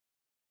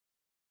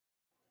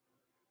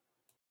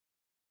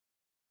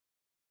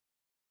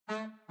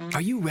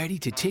Are you ready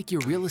to take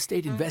your real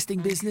estate investing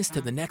business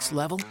to the next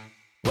level?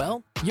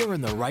 Well, you're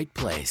in the right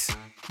place.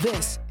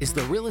 This is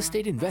the Real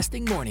Estate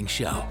Investing Morning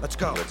Show. Let's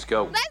go. Let's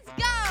go. Let's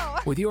go!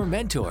 With your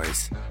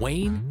mentors,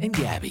 Wayne and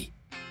Gabby.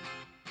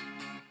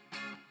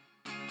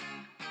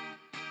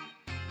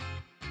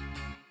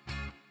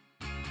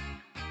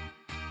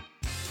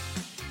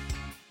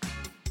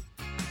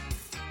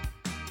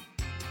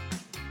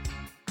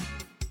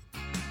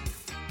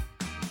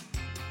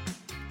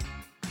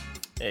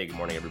 Hey, good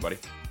morning, everybody.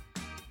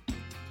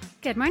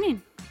 Good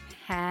morning.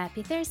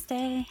 Happy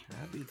Thursday.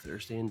 Happy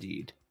Thursday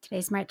indeed.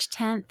 Today's March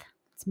 10th.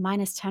 It's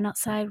minus 10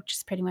 outside, which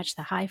is pretty much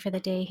the high for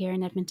the day here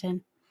in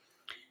Edmonton.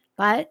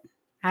 But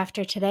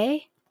after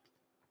today,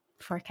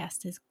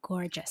 forecast is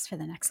gorgeous for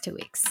the next 2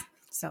 weeks.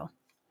 So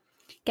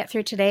get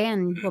through today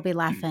and we'll be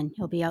laughing.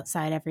 You'll be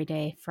outside every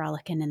day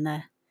frolicking in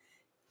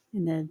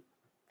the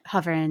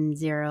hovering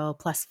 0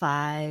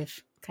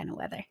 +5 kind of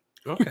weather.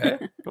 Okay,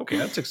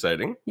 that's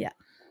exciting. Yeah.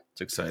 It's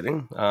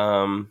exciting.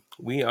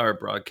 We are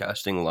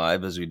broadcasting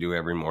live as we do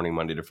every morning,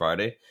 Monday to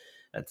Friday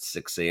at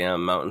 6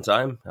 a.m. Mountain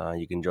Time.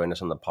 You can join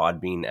us on the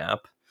Podbean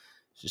app.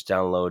 Just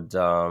download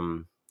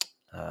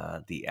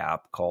the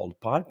app called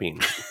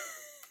Podbean.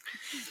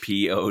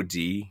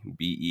 Podbean,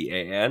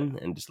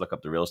 and just look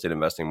up the Real Estate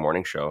Investing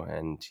Morning Show.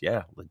 And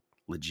yeah,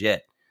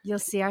 legit. You'll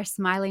see our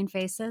smiling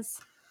faces.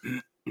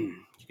 You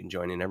can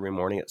join in every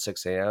morning at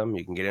 6 a.m.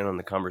 You can get in on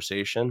the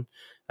conversation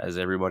as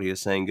everybody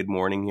is saying good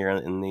morning here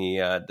in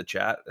the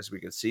chat, as we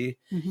can see.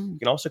 Mm-hmm. You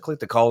can also click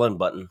the call in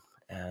button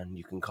and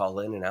you can call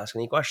in and ask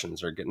any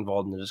questions or get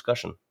involved in the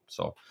discussion.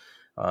 So,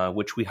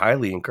 which we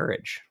highly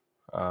encourage.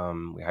 We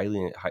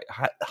highly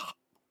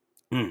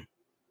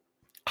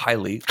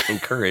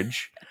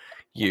encourage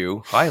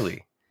you,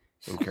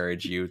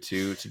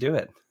 to do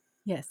it.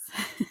 Yes.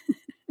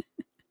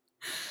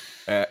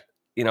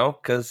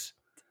 Because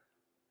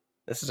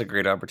this is a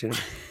great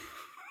opportunity.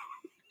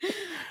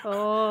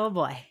 Oh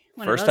boy.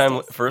 First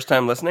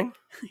time listening?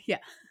 Yeah.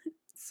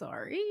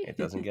 Sorry. It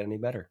doesn't get any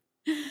better.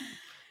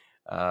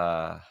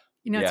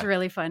 What's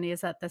really funny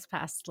is that this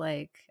past,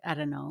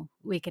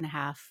 week and a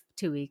half,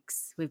 2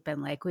 weeks, we've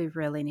been we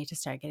really need to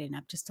start getting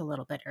up just a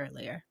little bit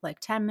earlier,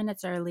 10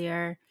 minutes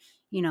earlier,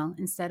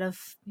 instead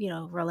of,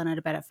 rolling out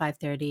of bed at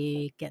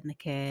 5:30, getting the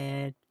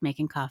kid,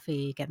 making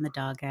coffee, getting the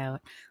dog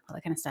out, all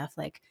that kind of stuff.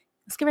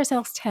 Let's give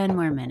ourselves 10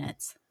 more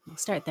minutes. We'll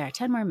start there,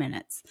 10 more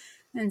minutes.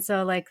 And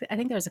so, I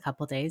think there was a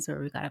couple days where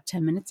we got up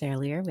 10 minutes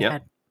earlier.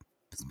 It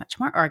was much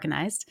more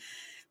organized.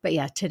 But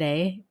yeah,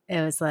 today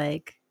it was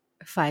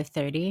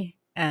 5:30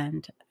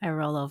 and I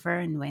roll over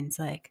and Wayne's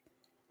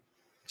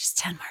just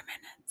 10 more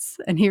minutes.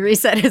 And he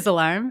reset his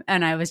alarm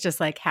and I was just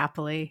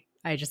happily,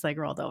 I just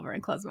rolled over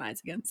and closed my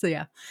eyes again. So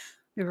yeah,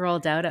 we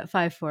rolled out at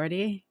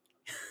 5:40.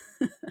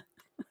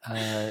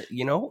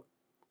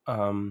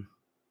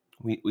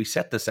 We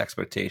set this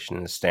expectation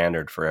and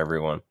standard for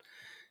everyone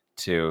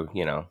to,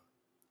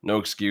 no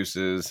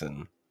excuses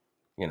and,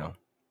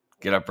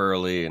 get up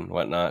early and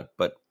whatnot.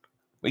 But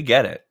we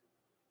get it.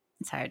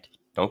 It's hard.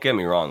 Don't get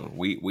me wrong.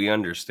 We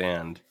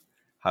understand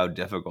how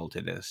difficult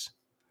it is.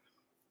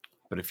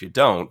 But if you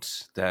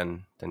don't,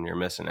 then you're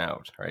missing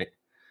out, right?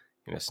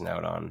 You're missing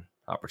out on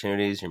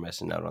opportunities. You're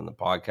missing out on the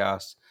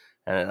podcast.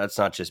 And that's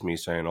not just me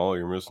saying, oh,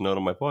 you're missing out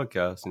on my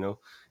podcast.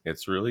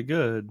 It's really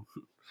good.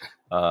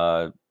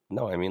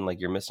 No, I mean,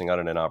 you're missing out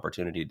on an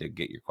opportunity to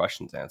get your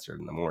questions answered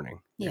in the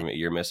morning. Yeah.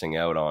 You're missing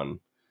out on,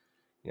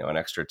 an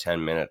extra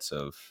 10 minutes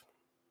of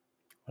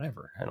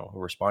whatever,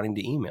 responding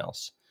to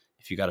emails.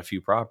 If you got a few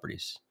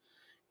properties,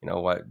 you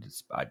know what?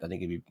 I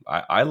think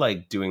I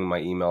like doing my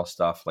email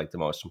stuff, the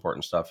most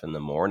important stuff in the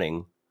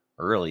morning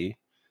early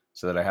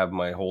so that I have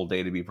my whole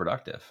day to be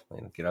productive.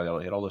 Get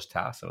all those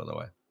tasks out of the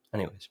way.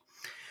 Anyways.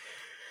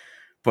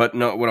 But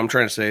no, what I'm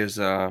trying to say is,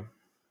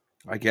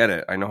 I get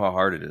it. I know how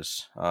hard it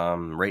is.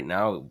 Right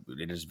now,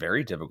 it is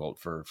very difficult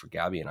for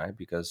Gabby and I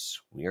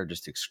because we are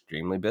just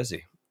extremely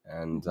busy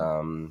and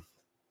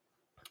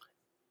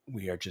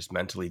we are just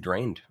mentally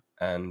drained.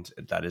 And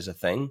that is a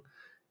thing.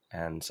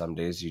 And some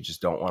days you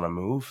just don't want to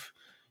move.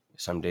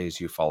 Some days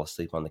you fall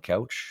asleep on the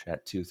couch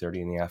at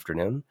 2:30 in the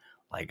afternoon,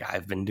 like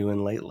I've been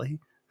doing lately.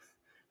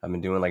 I've been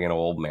doing an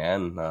old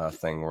man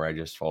thing where I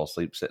just fall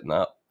asleep sitting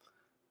up.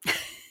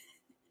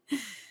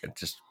 It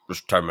just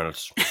 10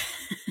 minutes.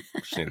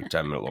 Just need a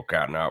 10-minute little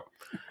cat nap.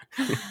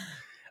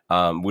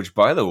 Which,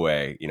 by the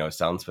way,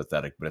 sounds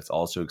pathetic, but it's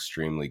also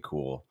extremely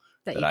cool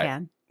that I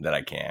can.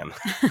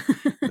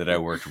 That I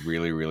worked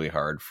really, really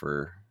hard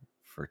for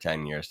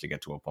 10 years to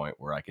get to a point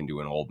where I can do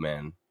an old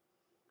man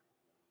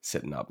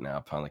sitting up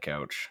nap on the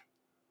couch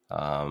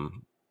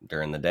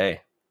during the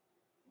day,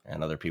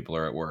 and other people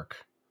are at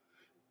work.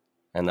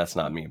 And that's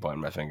not me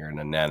pointing my finger in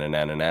a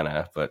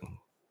nana, but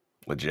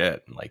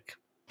legit,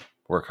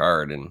 work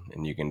hard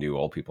and you can do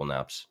old people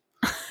naps.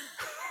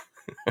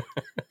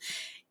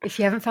 If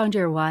you haven't found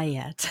your why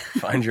yet.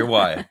 Find your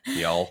why,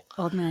 y'all.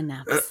 Old man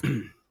naps.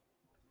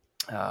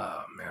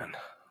 Oh, man.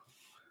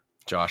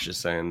 Josh is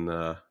saying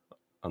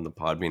on the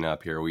Podbean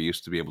app here, we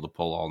used to be able to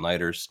pull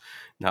all-nighters.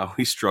 Now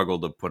we struggle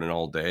to put in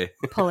all day.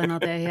 Pulling all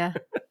day, yeah.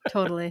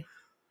 Totally.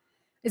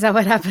 Is that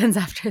what happens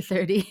after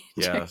 30?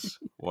 Yes,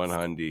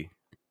 100%.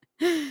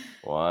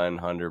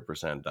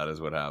 That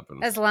is what happens.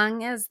 As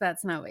long as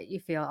that's not what you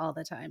feel all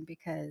the time,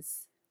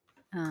 because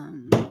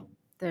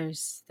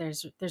there's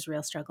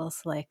real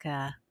struggles like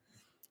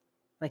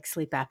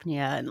sleep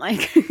apnea and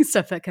like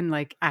stuff that can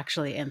like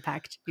actually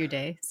impact your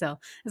day. So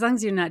as long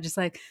as you're not just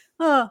like,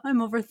 oh,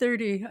 I'm over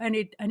 30, I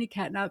need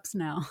cat naps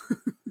now.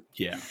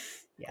 Yeah,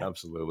 Yeah.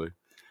 absolutely.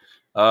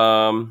 We've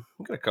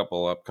got a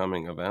couple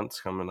upcoming events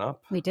coming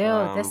up. We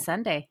do this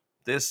Sunday.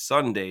 This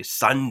Sunday.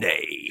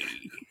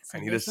 I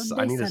need a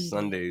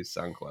Sunday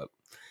sound clip.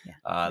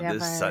 Yeah. We have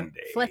This our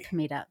Sunday. flip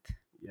meetup.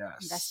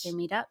 Yes. Investor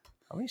meetup.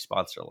 How many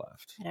spots are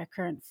left? At our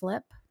current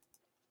flip.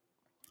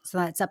 So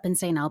that's up in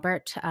St.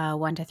 Albert,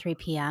 1 to 3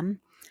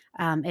 p.m.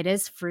 It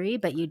is free,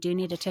 but you do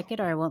need a ticket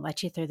or I won't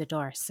let you through the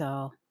door.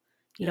 So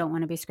you don't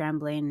want to be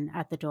scrambling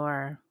at the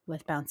door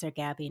with Bouncer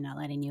Gabby not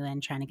letting you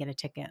in, trying to get a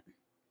ticket.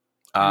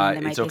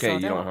 It's okay.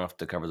 You don't have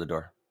to cover the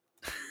door.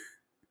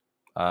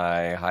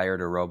 I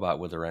hired a robot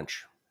with a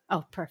wrench.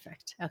 Oh,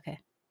 perfect. Okay.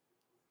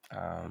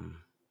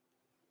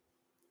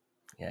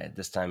 Yeah,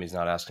 this time he's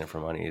not asking for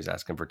money. He's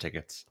asking for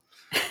tickets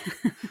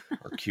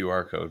or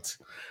QR codes.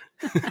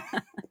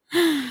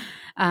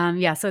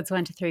 So it's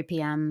 1 to 3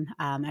 p.m.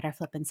 At our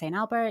flip in St.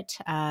 Albert.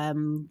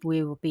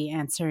 We will be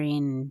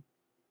answering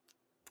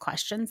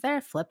questions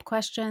there, flip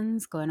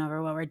questions, going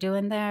over what we're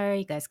doing there.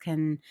 You guys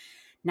can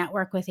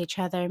network with each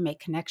other, make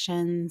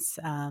connections.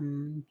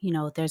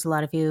 There's a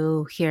lot of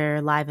you here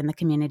live in the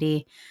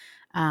community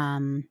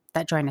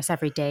that join us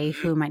every day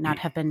who might not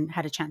have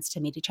had a chance to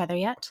meet each other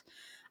yet.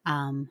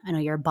 I know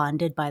you're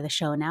bonded by the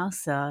show now,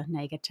 so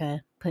now you get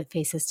to put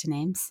faces to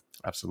names.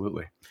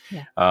 Absolutely.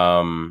 Yeah.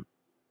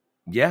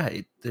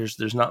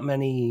 There's not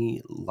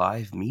many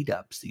live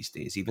meetups these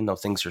days, even though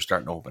things are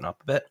starting to open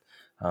up a bit.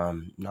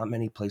 Not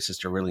many places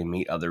to really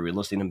meet other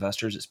real estate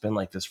investors. It's been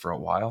like this for a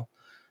while.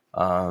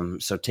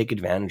 So take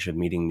advantage of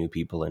meeting new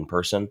people in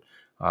person.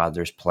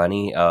 There's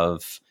plenty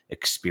of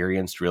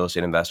experienced real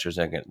estate investors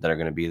that are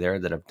going to be there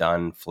that have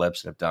done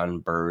flips, that have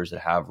done BRRRRs, that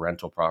have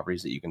rental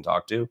properties that you can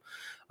talk to.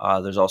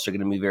 There's also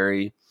going to be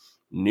very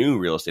new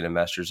real estate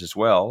investors as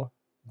well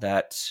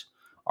that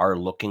are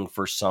looking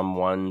for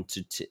someone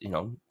to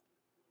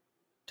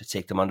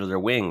take them under their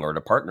wing or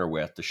to partner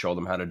with, to show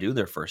them how to do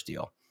their first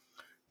deal.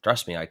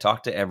 Trust me, I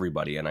talk to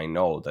everybody and I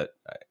know that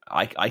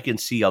I can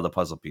see all the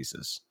puzzle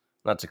pieces.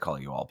 Not to call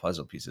you all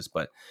puzzle pieces,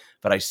 but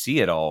I see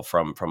it all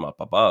from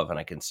up above, and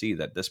I can see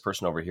that this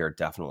person over here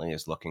definitely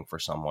is looking for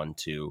someone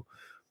to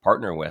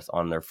partner with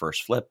on their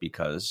first flip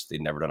because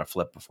they've never done a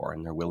flip before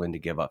and they're willing to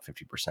give up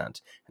 50%.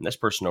 And this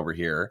person over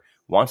here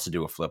wants to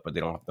do a flip, but they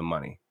don't have the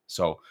money.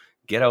 So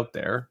get out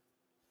there,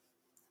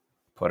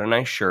 put a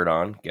nice shirt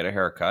on, get a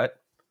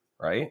haircut,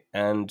 right?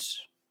 And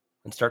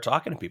start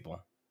talking to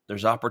people.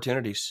 There's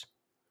opportunities.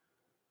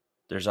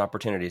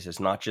 It's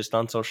not just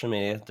on social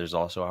media. There's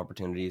also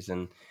opportunities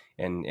in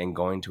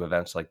going to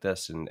events like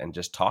this and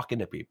just talking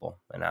to people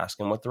and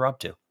asking what they're up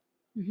to,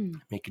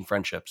 making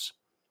friendships.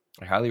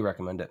 I highly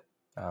recommend it.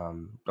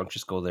 Don't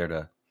just go there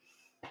to,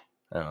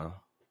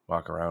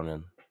 walk around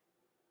and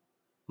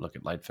look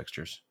at light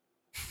fixtures.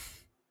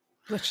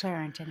 Which there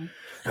aren't any.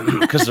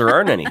 Because there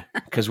aren't any.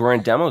 Because we're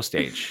in demo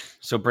stage.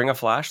 So bring a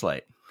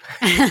flashlight.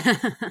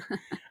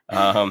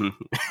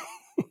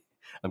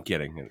 I'm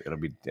kidding.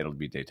 It'll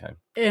be daytime.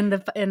 In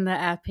the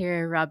app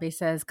here, Robbie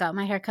says, "Got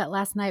my haircut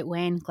last night,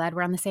 Wayne. Glad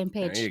we're on the same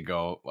page." There you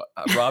go.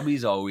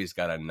 Robbie's always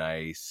got a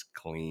nice,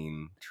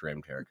 clean,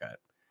 trimmed haircut.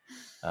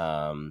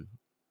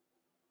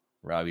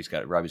 Robbie's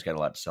got a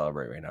lot to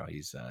celebrate right now.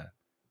 He's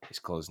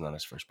closing on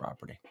his first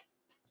property.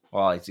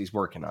 Well, he's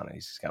working on it.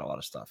 He's got a lot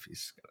of stuff.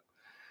 He's got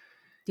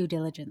due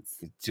diligence.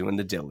 He's doing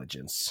the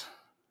diligence.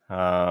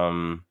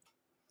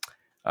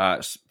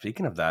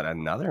 Speaking of that,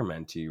 another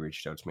mentee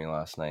reached out to me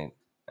last night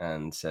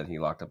and said he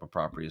locked up a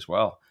property as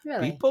well.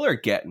 Really? People are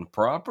getting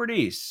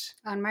properties.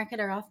 On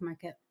market or off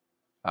market?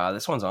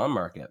 This one's on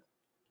market.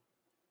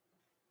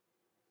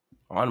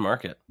 On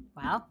market.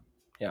 Wow.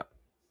 Yeah.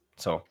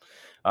 So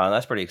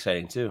that's pretty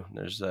exciting too.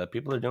 There's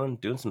people are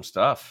doing some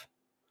stuff,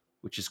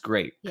 which is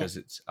great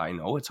because I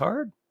know it's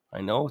hard.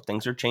 I know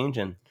things are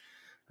changing.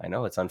 I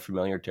know it's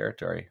unfamiliar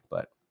territory,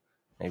 but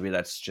maybe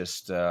that's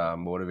just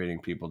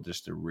motivating people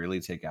just to really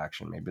take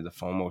action. Maybe the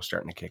FOMO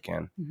starting to kick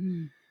in.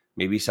 Mm-hmm.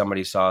 Maybe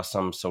somebody saw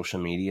some social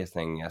media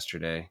thing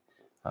yesterday,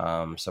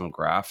 some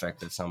graphic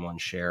that someone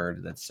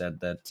shared that said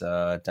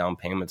that down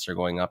payments are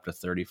going up to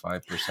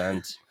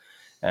 35%,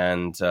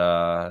 and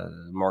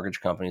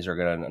mortgage companies are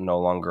going to no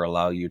longer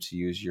allow you to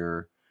use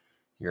your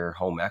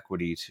home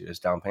equity as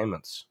down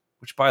payments.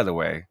 Which, by the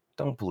way,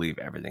 don't believe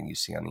everything you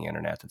see on the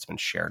internet that's been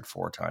shared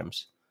 4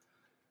 times.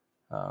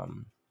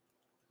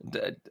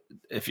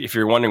 If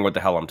you're wondering what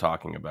the hell I'm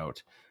talking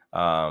about,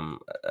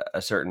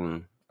 a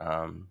certain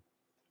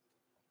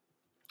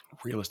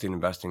real estate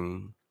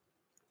investing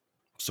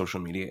social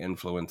media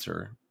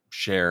influencer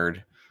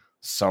shared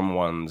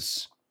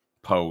someone's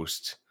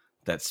post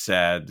that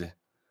said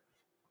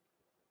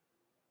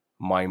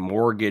my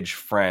mortgage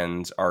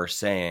friends are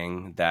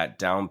saying that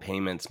down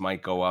payments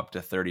might go up to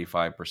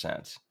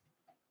 35%.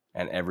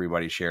 And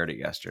everybody shared it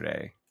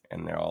yesterday.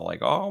 And they're all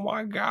like, oh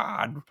my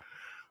God,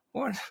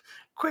 what?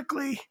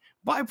 Quickly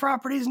buy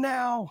properties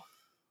now.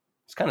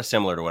 It's kind of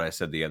similar to what I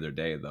said the other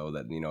day, though,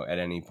 that, at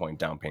any point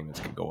down payments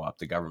could go up.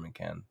 The government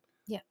can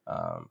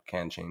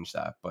change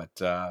that.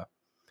 But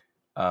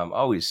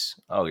always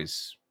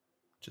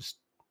just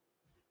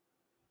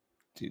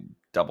to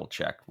double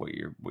check what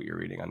you're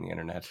reading on the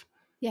internet.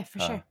 Yeah, for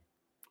sure.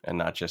 And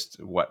not just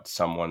what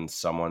someone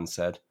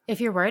said. If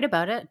you're worried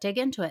about it, dig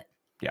into it.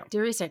 Yeah. Do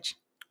research.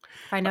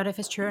 Find out if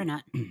it's true or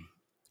not.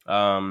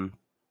 Can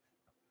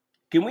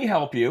we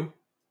help you?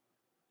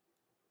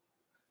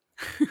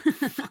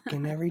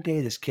 Fucking every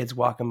day this kid's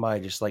walking by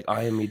just like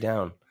eyeing me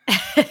down.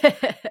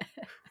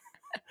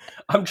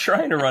 I'm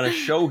trying to run a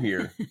show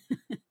here.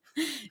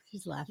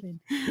 She's laughing.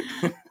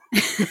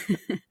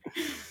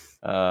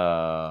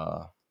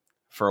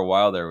 For a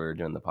while there, we were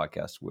doing the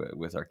podcast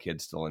with our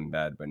kids still in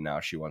bed, but now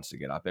she wants to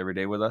get up every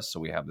day with us. So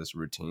we have this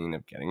routine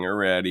of getting her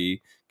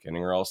ready, getting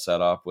her all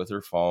set up with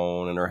her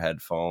phone and her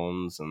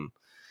headphones, and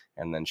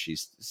then she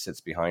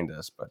sits behind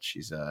us. But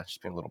she's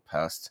been a little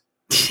pest.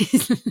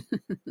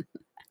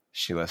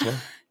 She listening?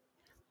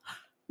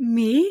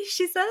 Me,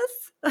 she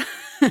says.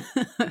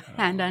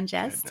 Hand on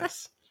chest.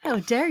 Goodness. How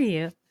dare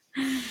you?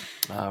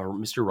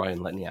 Mr. Ryan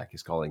Letniak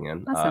is calling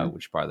in, Awesome.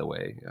 which, by the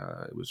way,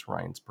 it was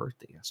Ryan's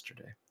birthday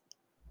yesterday.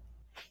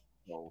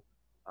 So,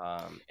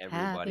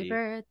 everybody, happy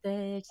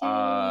birthday to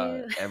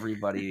you.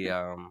 Everybody,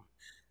 in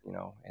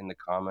the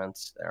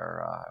comments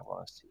there, I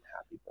want to see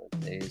happy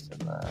birthdays,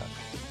 and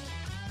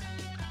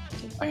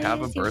I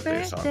have a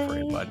birthday song for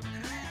you, bud.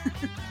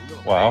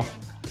 Wow.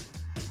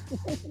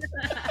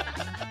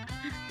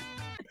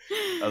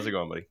 How's it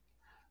going, buddy?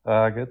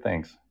 Good,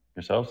 thanks.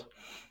 Yourselves?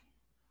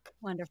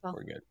 Wonderful.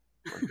 We're good.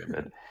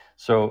 Good.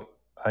 So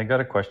I got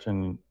a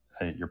question.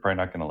 You're probably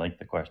not going to like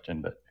the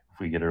question, but if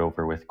we get it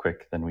over with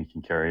quick, then we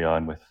can carry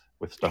on with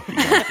stuff.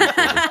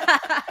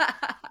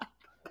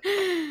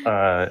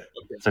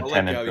 It's a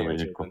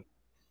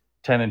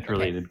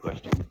tenant-related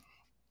question.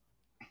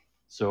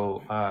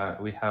 So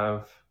we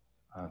have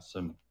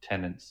some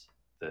tenants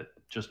that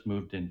just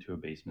moved into a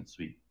basement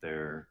suite.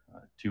 They're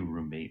two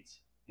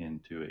roommates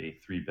into a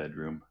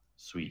 3-bedroom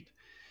suite,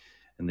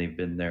 and they've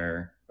been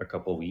there a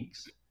couple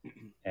weeks.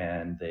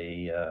 And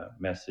they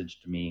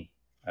messaged me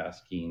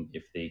asking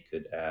if they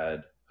could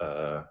add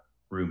a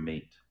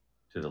roommate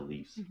to the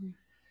lease. Mm-hmm.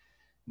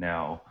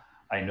 Now,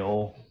 I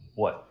know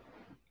what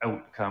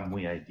outcome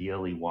we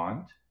ideally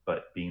want,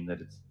 but being that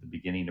it's the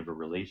beginning of a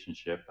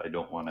relationship, I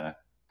don't want to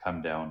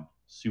come down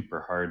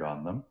super hard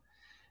on them.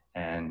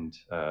 And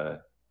you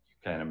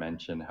kind of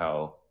mentioned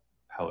how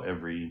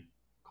every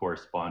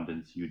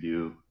correspondence you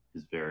do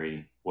is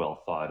very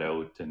well thought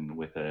out and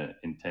with an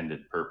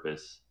intended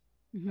purpose.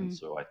 Mm-hmm. And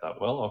so I thought,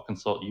 well, I'll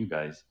consult you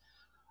guys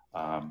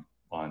on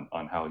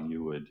how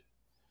you would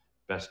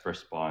best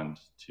respond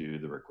to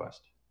the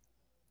request.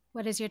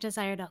 What is your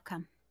desired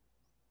outcome?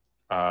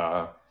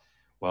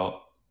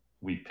 Well,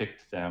 we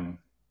picked them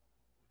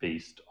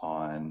based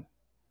on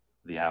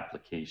the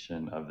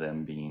application of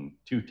them being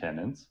 2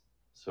 tenants.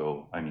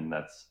 So, I mean,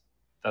 that's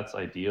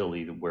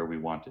ideally where we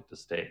want it to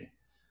stay.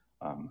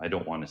 I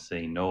don't want to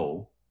say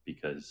no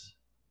because,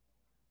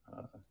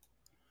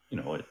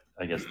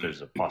 I guess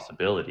there's a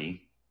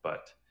possibility,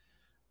 but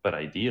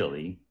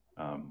ideally,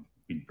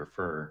 we'd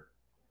prefer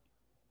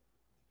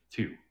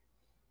 2.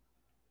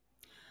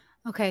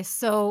 Okay,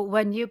 so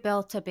when you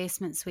built a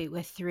basement suite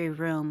with 3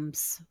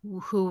 rooms,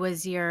 who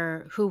was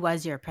your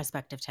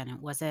prospective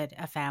tenant? Was it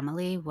a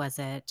family? Was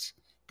it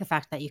the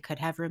fact that you could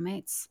have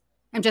roommates?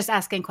 I'm just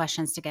asking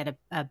questions to get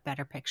a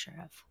better picture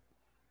of.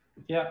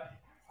 Yeah.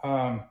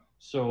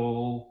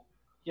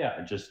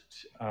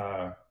 Just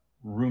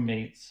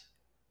roommates,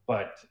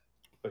 but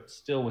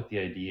still with the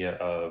idea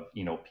of,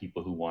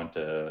 people who want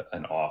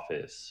an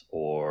office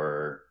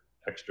or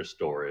extra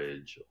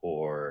storage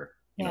or,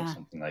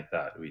 something like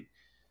that. We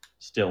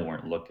still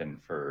weren't looking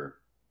for,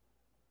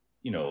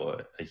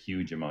 a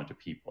huge amount of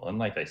people. And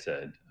like I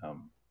said,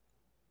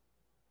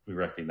 we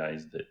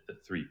recognize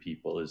that 3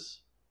 people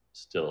is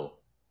still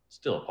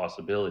a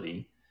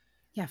possibility.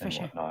 Yeah, for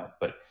sure. Whatnot.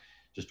 But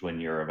just when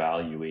you're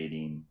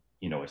evaluating,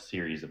 a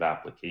series of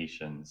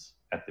applications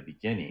at the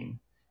beginning,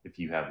 if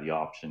you have the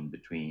option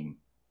between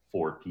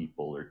 4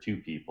 people or 2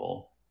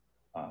 people,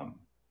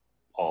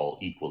 all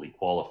equally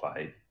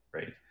qualified,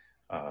 right?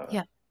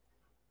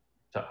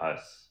 To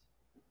us,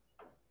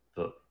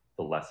 the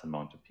less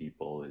amount of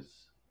people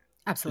is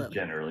absolutely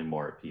generally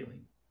more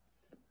appealing.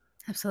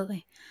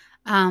 Absolutely.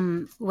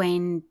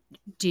 Wayne,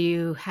 do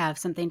you have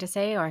something to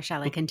say, or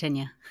shall I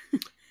continue?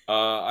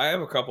 I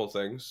have a couple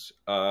things,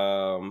 but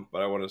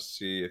I want to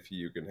see if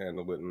you can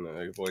handle it and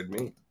avoid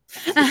me.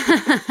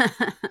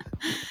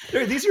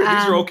 These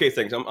are okay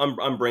things.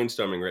 I'm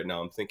brainstorming right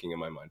now. I'm thinking in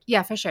my mind.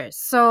 Yeah, for sure.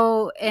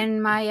 So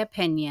in my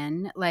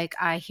opinion, like,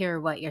 I hear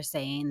what you're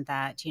saying,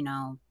 that,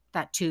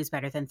 that 2 is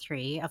better than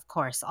 3. Of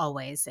course,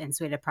 always in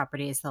suited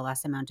properties, the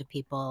less amount of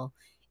people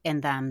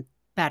in them,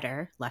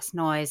 better, less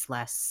noise,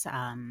 less,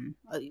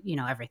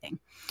 everything.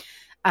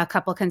 A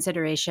couple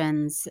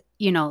considerations,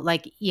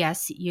 like,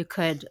 yes, you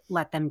could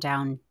let them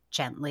down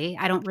gently.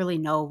 I don't really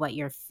know what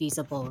your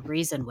feasible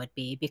reason would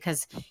be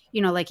because,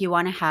 like you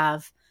want to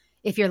have,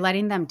 if you're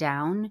letting them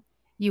down,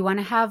 you want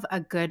to have a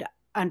good,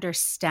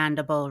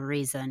 understandable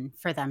reason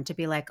for them to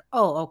be like,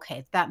 oh,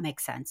 okay, that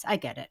makes sense. I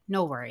get it.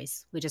 No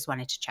worries. We just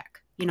wanted to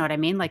check. You know what I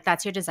mean? Like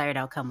that's your desired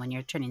outcome when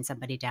you're turning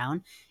somebody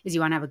down, is you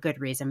want to have a good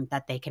reason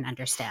that they can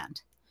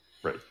understand.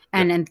 Right.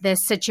 And in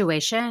this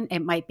situation,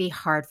 it might be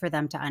hard for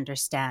them to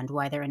understand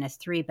why they're in a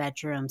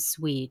 3-bedroom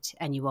suite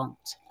and you won't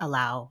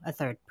allow a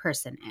third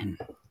person in.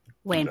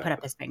 Wayne put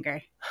up his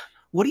finger.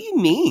 What do you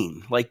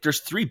mean? Like there's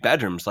 3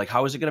 bedrooms. Like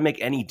how is it going to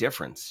make any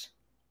difference?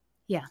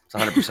 Yeah. It's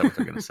 100% what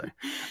they're going to say.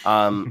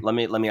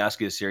 Let me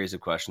ask you a series of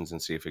questions and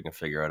see if we can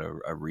figure out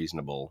a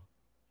reasonable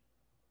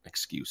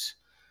excuse.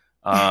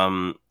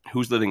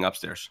 Who's living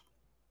upstairs?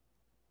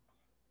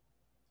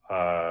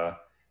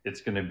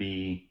 It's going to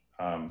be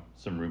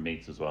some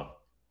roommates as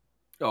well.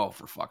 Oh,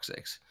 for fuck's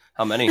sakes.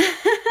 How many?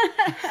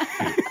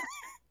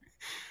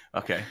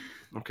 Okay.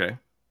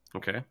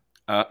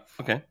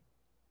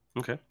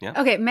 Yeah.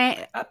 Okay, I'm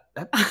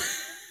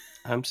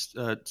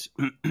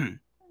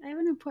I have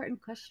an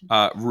important question.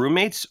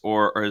 roommates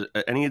or are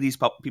any of these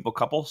people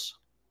couples?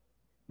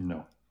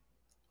 No.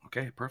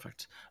 Okay,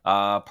 perfect.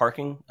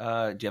 Parking.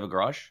 Do you have a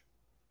garage?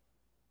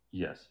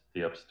 Yes,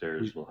 the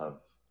upstairs will have a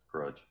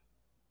garage.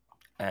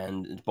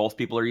 And both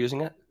people are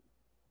using it?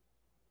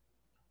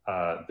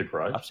 The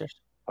garage?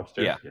 Upstairs?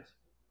 Upstairs, Yeah. yes.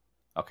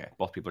 Okay,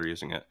 both people are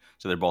using it.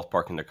 So they're both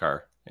parking their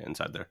car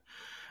inside there.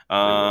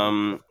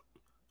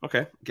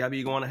 Okay, Gabby,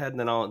 you go on ahead and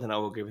then I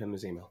will give him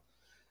his email.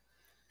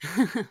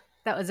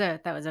 That was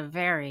a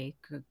very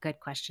good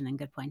question and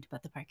good point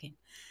about the parking.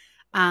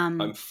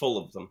 I'm full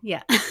of them.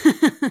 Yeah.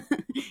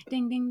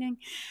 Ding, ding, ding.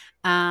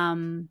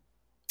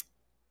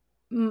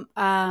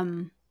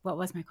 What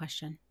was my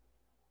question?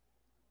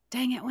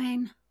 Dang it,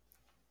 Wayne.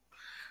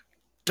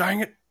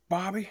 Dang it,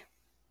 Bobby.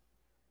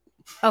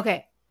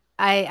 Okay.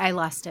 I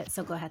lost it,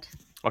 so go ahead.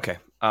 Okay.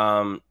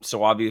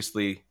 So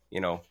obviously,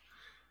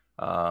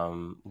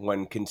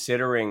 when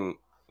considering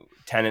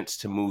tenants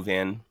to move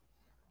in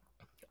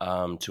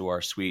to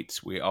our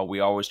suites, we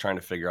always trying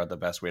to figure out the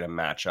best way to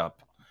match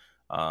up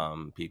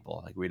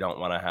people. Like we don't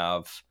want to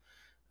have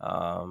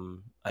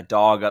a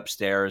dog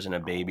upstairs and a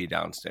baby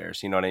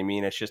downstairs. You know what I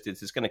mean? It's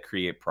just going to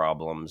create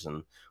problems,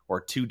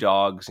 or 2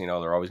 dogs.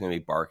 They're always going to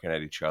be barking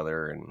at each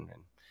other and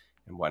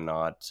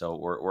whatnot. So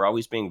we're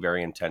always being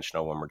very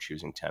intentional when we're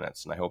choosing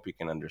tenants, and I hope you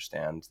can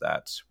understand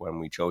that when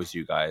we chose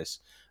you guys,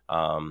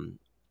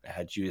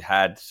 had you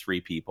had 3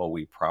 people,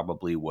 we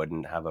probably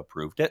wouldn't have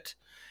approved it,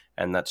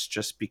 and that's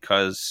just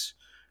because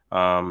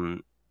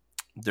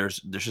there's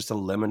just a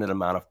limited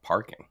amount of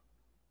parking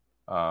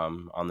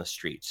on the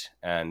street,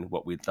 and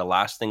the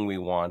last thing we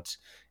want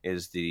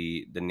is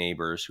the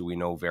neighbors who we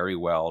know very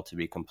well to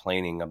be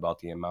complaining about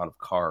the amount of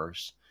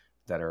cars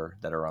that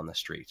are on the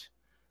street.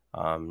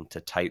 To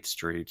tight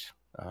street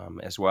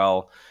as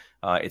well.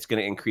 It's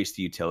going to increase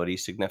the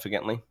utilities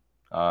significantly.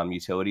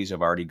 Utilities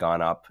have already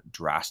gone up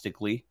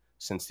drastically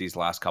since these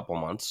last couple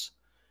months.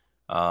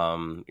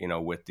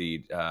 With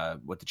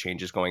the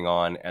changes going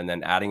on, and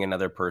then adding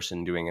another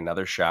person doing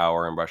another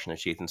shower and brushing their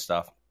teeth and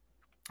stuff.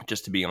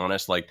 Just to be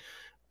honest, like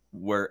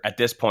we're at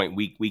this point,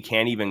 we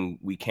can't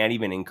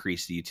even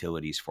increase the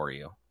utilities for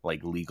you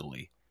like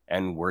legally,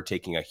 and we're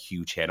taking a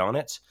huge hit on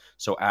it.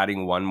 So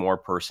adding one more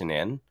person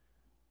in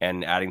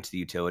and adding to the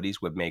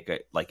utilities would make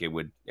it like it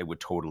would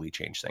totally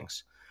change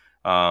things.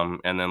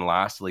 And then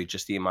lastly,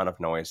 just the amount of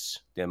noise,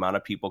 the amount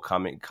of people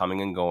coming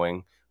and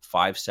going,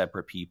 5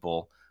 separate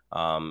people,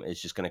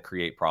 is just going to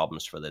create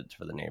problems for the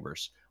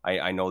neighbors.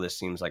 I know this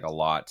seems like a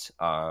lot,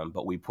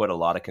 but we put a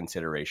lot of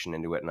consideration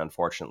into it, and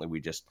unfortunately,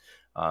 we just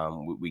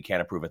we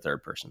can't approve a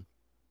 3rd person.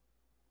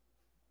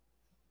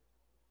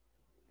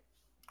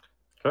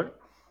 Sure.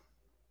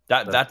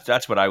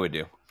 That's what I would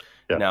do.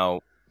 Yeah. Now,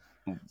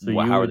 so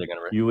how are they going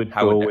to? You would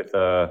go with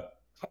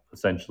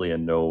essentially a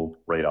no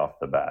right off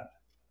the bat.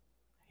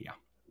 Yeah,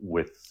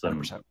 with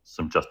some 100%.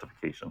 Some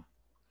justification.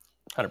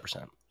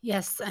 100%.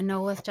 Yes, a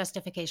no with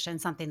justification,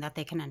 something that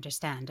they can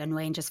understand. And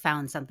Wayne just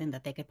found something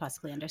that they could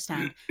possibly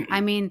understand. I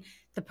mean,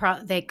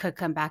 they could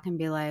come back and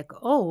be like,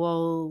 "Oh,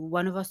 well,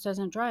 one of us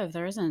doesn't drive.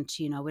 There isn't,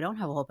 we don't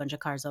have a whole bunch of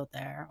cars out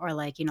there," or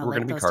like, we're like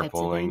going to be those types of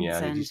carpooling. things.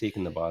 Yeah, And he's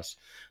taking the bus.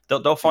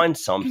 They'll find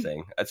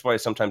something. That's why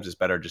sometimes it's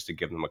better just to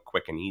give them a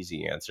quick and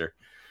easy answer.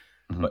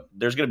 Mm-hmm. But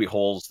there's going to be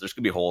holes. There's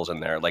going to be holes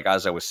in there. Like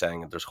as I was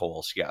saying, there's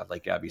holes. Yeah,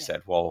 like Gabby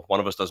said. Well, one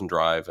of us doesn't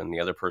drive, and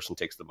the other person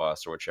takes the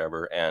bus or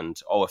whichever. And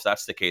if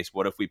that's the case,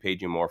 what if we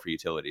paid you more for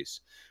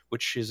utilities?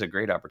 Which is a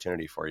great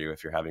opportunity for you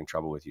if you're having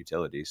trouble with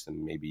utilities.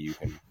 Then maybe you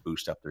can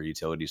boost up their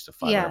utilities to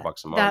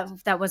 $500 a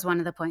month. That was one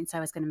of the points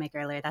I was going to make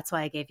earlier. That's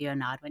why I gave you a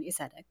nod when you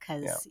said it,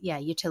 because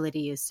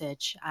utility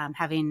usage,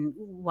 having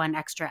one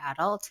extra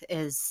adult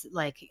is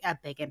like a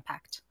big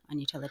impact on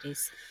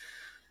utilities.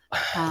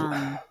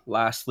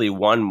 Lastly,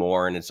 one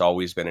more, and it's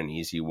always been an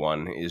easy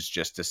one, is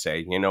just to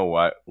say, you know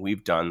what,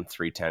 we've done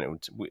 3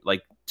 tenants.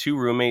 Like 2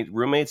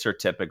 roommates are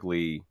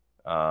typically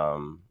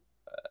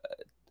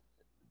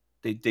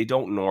they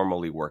don't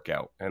normally work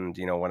out. And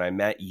when I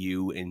met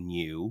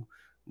you,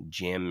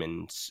 Jim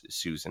and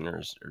Susan,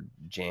 or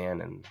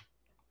Jan and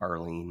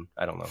Arlene,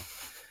 I don't know.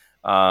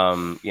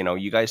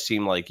 You guys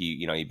seem like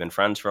you've been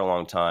friends for a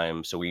long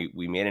time, so we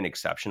made an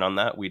exception on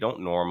that. We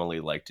don't normally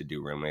like to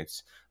do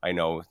roommates. I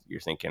know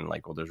you're thinking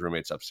like, well, there's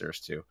roommates upstairs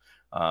too,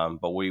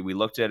 but we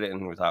looked at it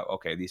and we thought,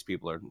 okay, these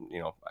people are,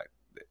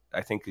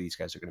 I think these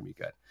guys are going to be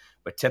good.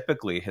 But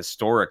typically,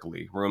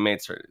 historically,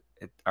 roommates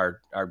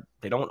are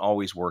they don't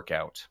always work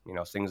out.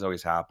 Things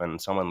always happen.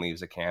 Someone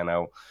leaves a can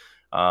out.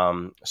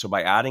 So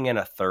by adding in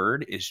a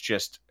third is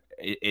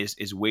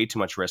way too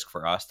much risk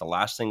for us. The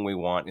last thing we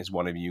want is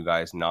one of you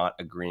guys not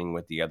agreeing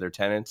with the other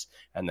tenants,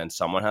 and then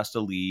someone has to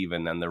leave,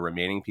 and then the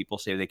remaining people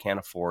say they can't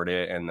afford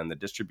it, and then the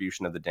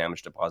distribution of the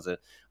damage deposit.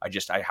 I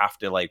have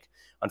to,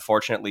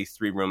 unfortunately,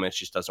 3 roommates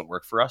just doesn't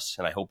work for us,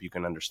 and I hope you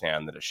can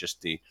understand that it's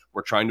just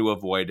we're trying to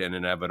avoid an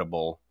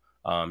inevitable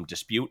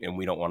dispute, and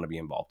we don't want to be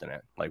involved in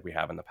it like we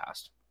have in the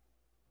past.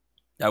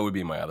 That would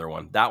be my other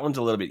one. That one's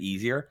a little bit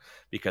easier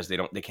because they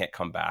can't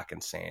come back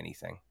and say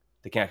anything.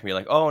 They can't be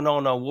like, oh,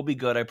 no, we'll be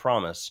good, I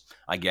promise.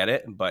 I get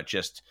it, but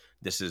just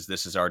this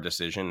is our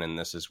decision, and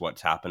this is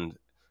what's happened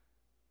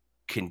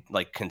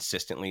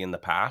consistently in the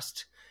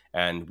past,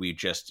 and we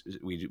just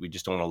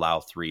don't allow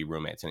 3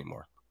 roommates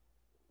anymore.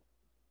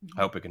 Mm-hmm.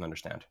 I hope you can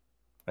understand.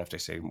 And if they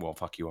say, well,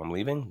 fuck you, I'm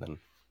leaving, then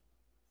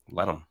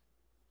let them.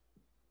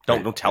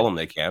 Don't tell them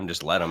they can.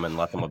 Just let them, and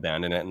let them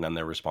abandon it, and then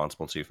they're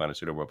responsible until you find a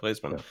suitable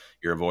replacement. Yeah.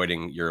 You're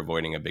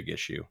avoiding a big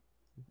issue,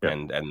 yeah.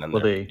 and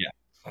then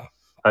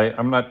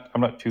I'm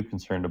not too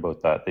concerned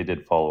about that. They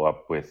did follow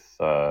up with,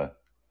 they're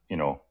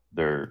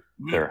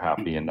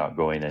happy and not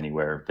going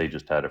anywhere. They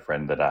just had a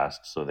friend that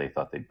asked, so they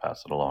thought they'd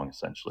pass it along,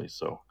 essentially.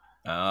 So,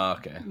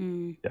 okay,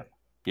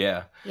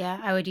 yeah.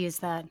 I would use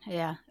that,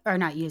 or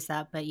not use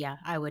that, but yeah,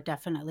 I would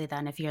definitely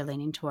then, if you're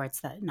leaning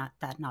towards that not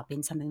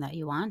being something that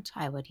you want,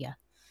 I would,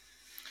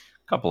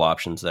 Couple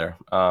options there,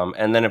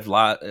 and then if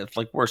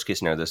worst case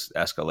scenario this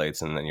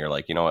escalates, and then you're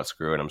like, you know what,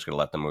 screw it, I'm just going to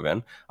let them move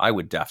in. I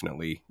would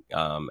definitely,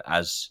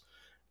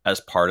 as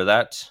part of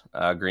that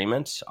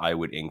agreement, I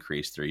would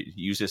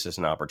use this as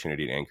an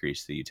opportunity to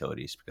increase the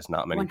utilities, because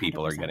not many 100%.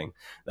 People are getting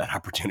that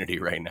opportunity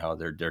right now.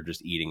 They're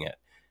just eating it.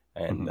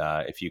 And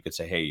if you could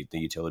say, hey, the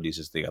utilities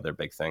is the other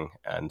big thing.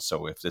 And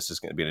so if this is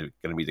going to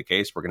be the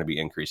case, we're going to be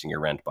increasing your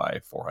rent by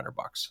 $400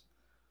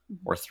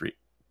 or $300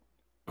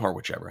 or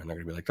whichever. And they're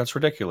going to be like, that's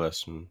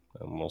ridiculous. And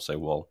we'll say,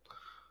 well,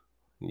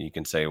 you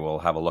can say, well,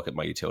 have a look at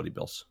my utility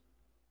bills.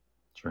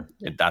 Sure.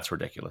 That's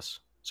ridiculous.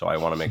 So I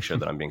want to make sure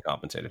that I'm being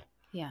compensated.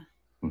 Yeah.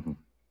 Mm-hmm.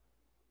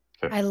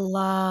 Okay. I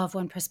love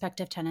when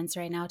prospective tenants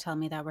right now tell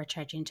me that we're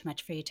charging too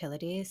much for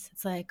utilities.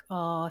 It's like,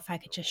 oh, if I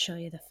could just show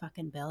you the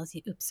fucking bills,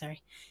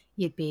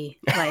 you'd be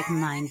like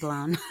mind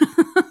blown.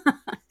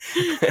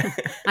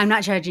 I'm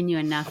not charging you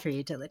enough for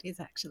utilities,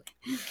 actually.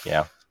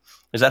 Yeah.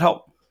 Does that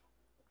help?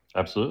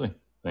 Absolutely.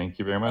 Thank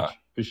you very much.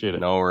 Appreciate it.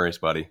 No worries,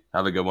 buddy.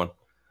 Have a good one.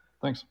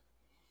 Thanks.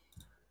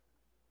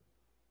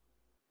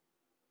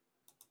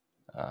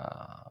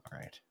 All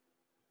right.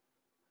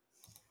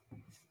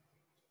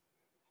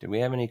 Did we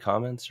have any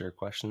comments or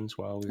questions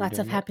while we were Lots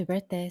of happy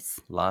birthdays.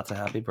 Lots of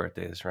happy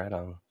birthdays, right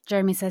on.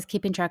 Jeremy says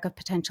keeping track of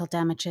potential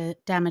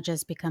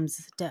damages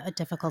becomes a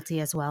difficulty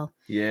as well.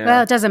 Yeah.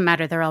 Well, it doesn't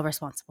matter. They're all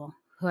responsible.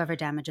 Whoever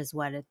damages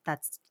what, that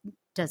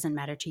doesn't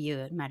matter to you.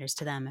 It matters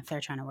to them if they're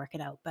trying to work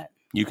it out. But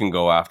you can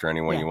go after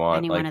anyone you want.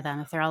 Any one of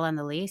them. If they're all on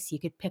the lease, you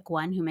could pick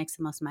one who makes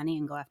the most money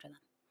and go after them.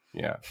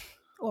 Yeah.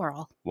 Or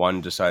all. One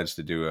decides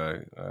to do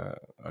a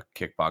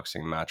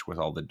kickboxing match with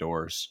all the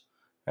doors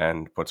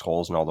and puts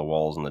holes in all the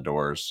walls and the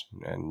doors,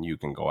 and you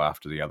can go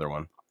after the other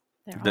one.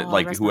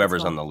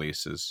 Whoever's on the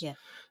lease is. Yeah.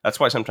 That's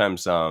why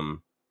sometimes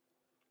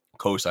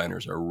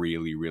co-signers are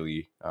really,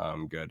 really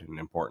good and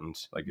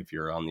important. Like if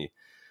you're on the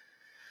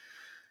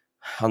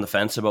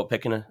fence about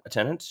picking a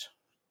tenant,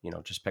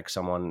 just pick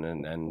someone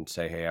and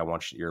say, hey, I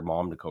want your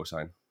mom to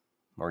co-sign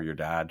or your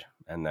dad.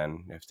 And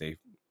then if they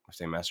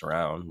mess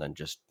around, then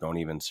just don't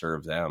even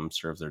serve them,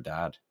 serve their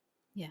dad.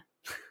 Yeah.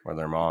 Or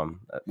their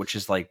mom, which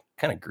is like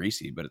kind of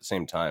greasy, but at the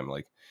same time,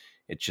 like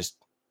it's just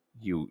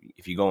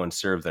if you go and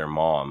serve their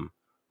mom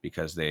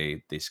because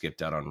they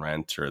skipped out on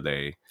rent or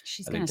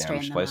she's gonna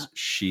damaged place,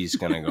 she's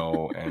gonna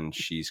go and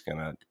she's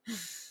gonna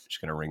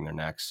wring their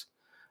necks.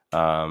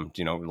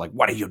 Like,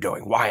 what are you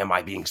doing? Why am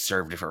I being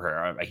served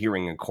for a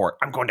hearing in court?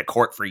 I'm going to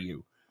court for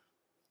you.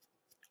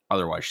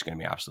 Otherwise, she's gonna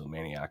be an absolute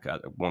maniac.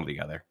 One or the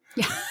other.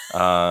 Yeah.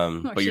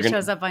 But she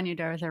shows up on your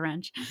door with a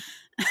wrench.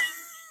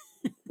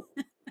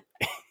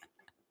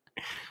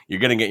 You're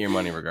going to get your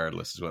money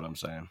regardless, is what I'm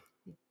saying.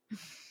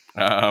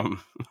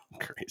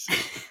 Crazy.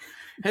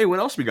 Hey, what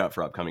else we got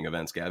for upcoming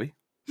events, Gabby?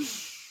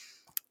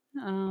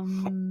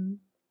 Cabin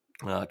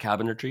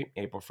retreat,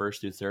 April 1st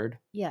through 3rd.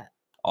 Yeah.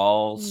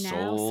 all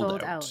Now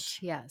sold out.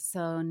 Yeah.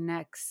 So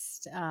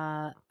next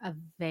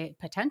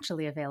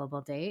potentially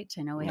available date.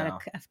 I know we had No.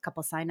 a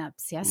couple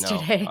signups No.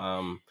 yesterday.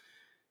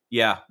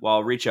 Yeah.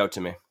 Well, reach out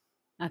to me.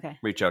 Okay.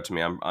 Reach out to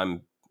me.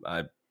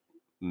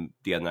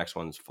 The next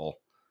one's full,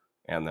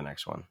 and the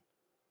next one,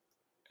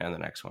 and the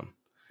next one.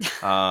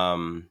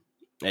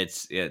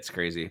 It's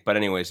crazy. But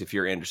anyways, if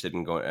you're interested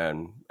in going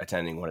and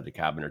attending one of the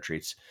cabin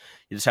retreats,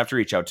 you just have to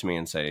reach out to me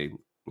and say,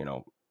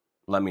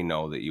 let me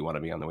know that you want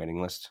to be on the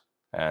waiting list.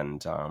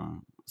 And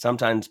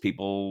sometimes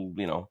people,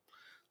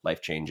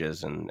 life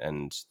changes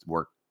and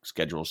work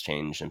schedules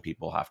change, and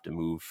people have to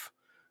move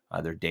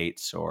their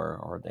dates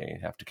or they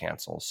have to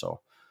cancel.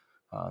 So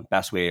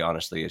best way,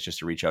 honestly, is just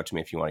to reach out to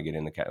me if you want to get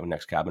in the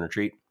next cabin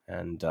retreat,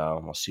 and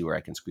we'll see where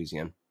I can squeeze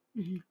you in.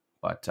 Mm-hmm.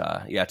 But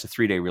yeah, it's a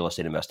 3-day real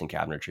estate investing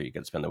cabin retreat. You get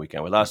to spend the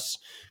weekend with us,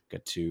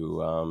 get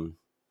to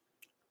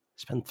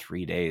spend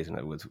 3 days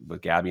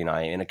with Gabby and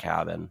I in a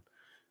cabin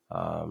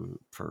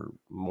for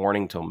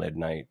morning till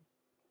midnight.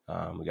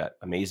 We got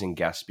amazing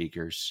guest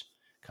speakers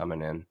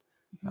coming in.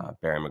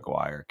 Barry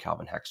McGuire,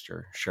 Calvin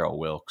Hexter, Cheryl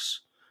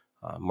Wilkes,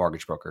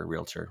 mortgage broker,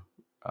 realtor,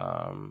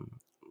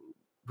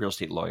 real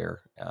estate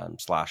lawyer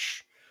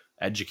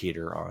 /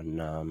 educator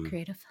on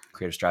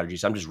creative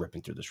strategies. I'm just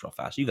ripping through this real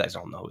fast. You guys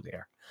all know who they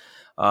are.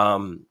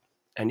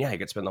 And yeah, you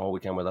get to spend the whole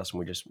weekend with us, and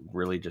we just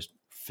really just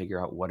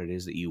figure out what it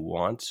is that you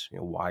want,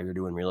 why you're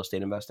doing real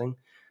estate investing,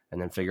 and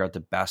then figure out the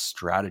best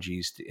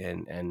strategies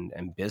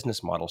and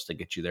business models to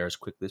get you there as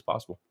quickly as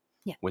possible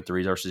with the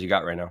resources you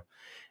got right now.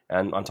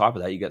 And on top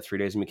of that, you get 3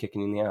 days of me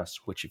kicking you in the ass,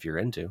 which if you're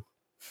into,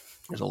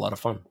 is a lot of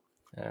fun.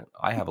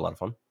 I have a lot of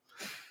fun.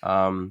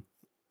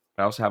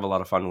 I also have a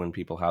lot of fun when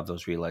people have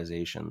those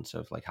realizations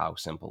of like how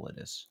simple it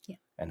is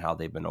and how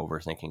they've been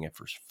overthinking it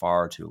for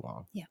far too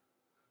long.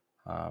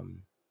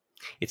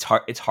 It's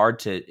hard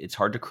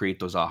to create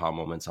those aha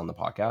moments on the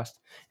podcast.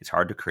 It's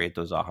hard to create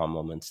those aha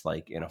moments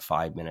like in a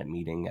 5-minute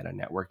meeting at a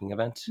networking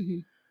event.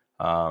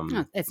 Mm-hmm.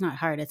 No, it's not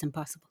hard. It's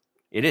impossible.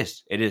 It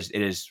is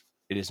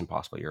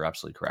impossible. You're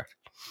absolutely correct.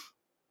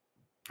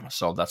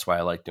 So that's why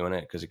I like doing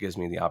it, because it gives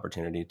me the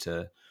opportunity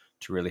to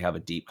really have a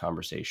deep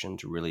conversation,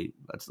 to really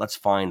let's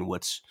find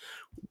what's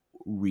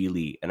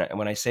really, and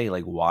when I say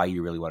like why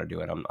you really want to do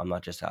it, I'm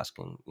not just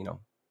asking,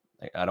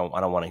 like, I don't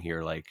want to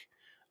hear like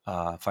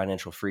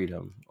financial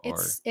freedom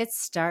or it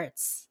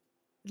starts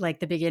like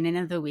the beginning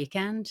of the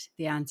weekend.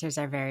 The answers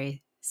are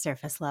very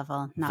surface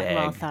level, not vague.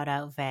 Well thought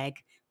out,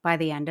 vague. By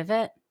the end of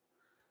it,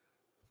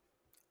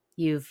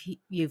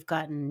 you've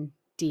gotten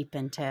deep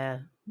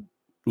into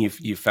you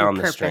found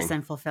the purpose string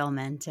and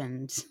fulfillment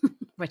and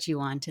what you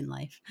want in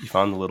life. You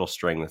found the little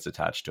string that's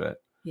attached to it.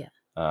 Yeah.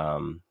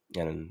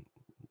 And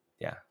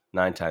yeah,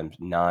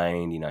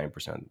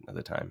 99% of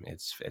the time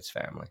it's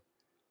family.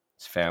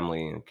 It's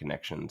family and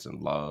connections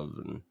and love,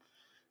 and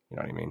you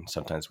know what I mean?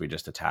 Sometimes we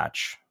just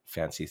attach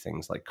fancy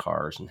things like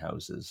cars and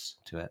houses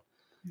to it.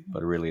 Mm-hmm.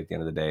 But really at the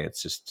end of the day,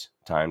 it's just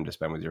time to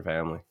spend with your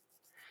family.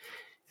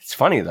 It's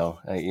funny though.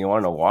 You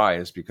want to know why?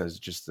 It's because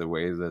just the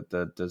way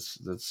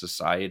that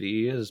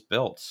society is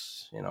built.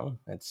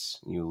 It's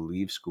you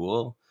leave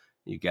school,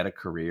 you get a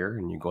career,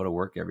 and you go to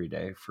work every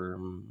day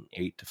from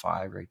 8 to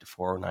 5 or 8 to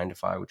 4 or 9 to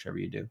 5, whichever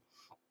you do.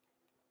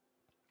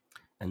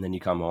 And then you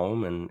come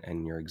home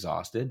and you're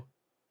exhausted,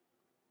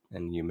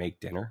 and you make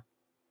dinner,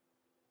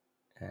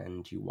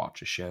 and you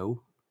watch a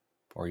show,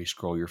 or you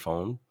scroll your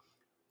phone,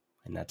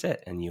 and that's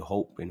it. And you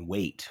hope and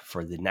wait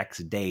for the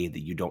next day that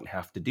you don't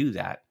have to do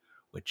that,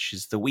 which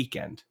is the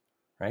weekend,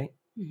 right?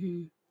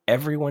 Mm-hmm.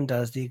 Everyone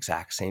does the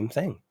exact same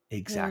thing.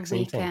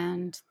 Same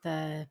thing.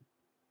 The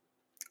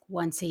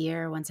once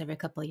every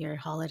couple of year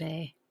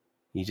holiday.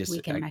 You just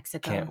weekend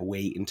Mexico. Can't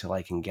wait until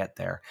I can get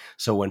there.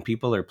 So when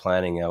people are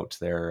planning out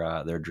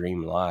their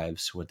dream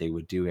lives, what they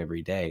would do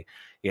every day,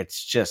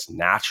 it's just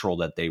natural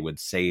that they would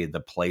say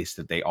the place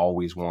that they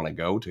always want to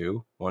go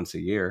to once a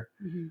year.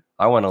 Mm-hmm.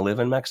 I want to live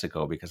in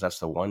Mexico because that's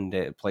the one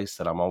place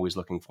that I'm always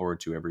looking forward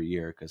to every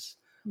year, because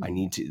I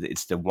need to.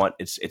 It's the one.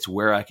 It's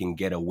where I can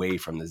get away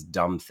from this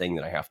dumb thing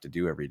that I have to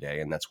do every day,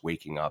 and that's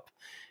waking up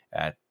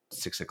at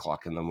 6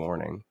 o'clock in the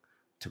morning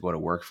to go to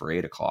work for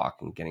 8 o'clock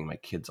and getting my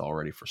kids all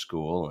ready for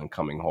school and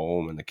coming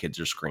home and the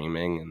kids are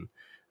screaming and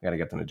I got to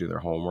get them to do their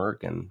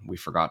homework, and we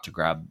forgot to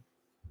grab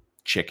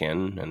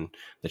chicken, and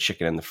the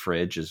chicken in the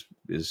fridge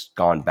is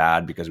gone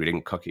bad because we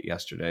didn't cook it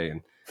yesterday.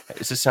 And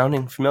is this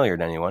sounding familiar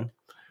to anyone?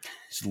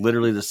 It's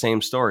literally the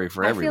same story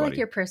for everybody. I feel like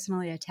you're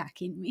personally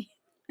attacking me.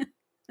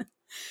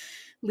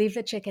 Leave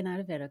the chicken out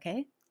of it,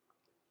 okay?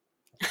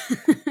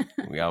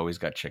 We always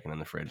got chicken in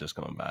the fridge that's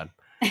going bad.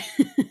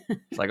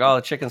 It's like, oh,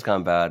 the chicken's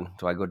gone bad.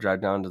 Do I go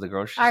drive down to the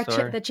grocery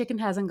store? The chicken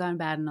hasn't gone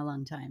bad in a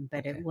long time,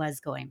 but It was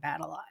going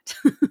bad a lot.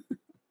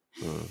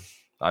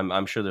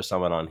 I'm sure there's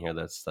someone on here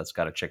that's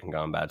got a chicken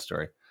gone bad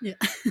story. Yeah.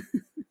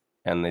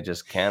 And they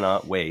just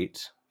cannot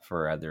wait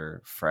for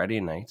either Friday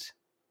night,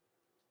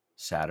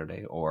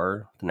 Saturday,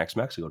 or the next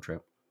Mexico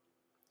trip.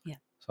 Yeah.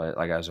 So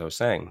like as I was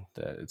saying,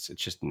 it's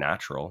just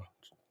natural.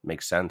 It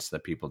makes sense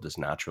that people just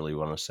naturally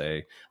want to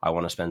say, I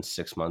want to spend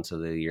 6 months of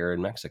the year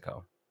in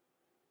Mexico.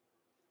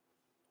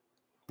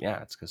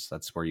 Yeah, it's because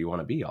that's where you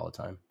want to be all the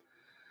time.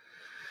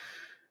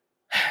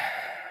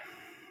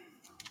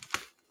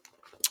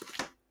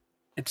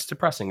 It's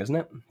depressing, isn't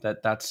it?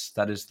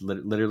 That is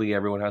literally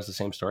everyone has the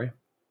same story.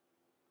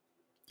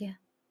 Yeah,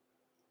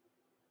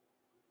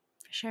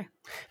 for sure.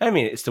 I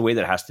mean, it's the way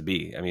that it has to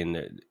be. I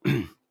mean,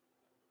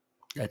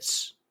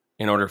 it's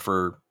in order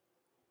for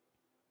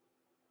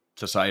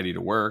society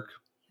to work,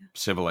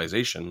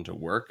 civilization to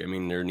work. I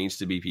mean, there needs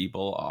to be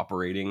people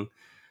operating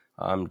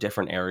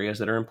different areas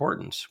that are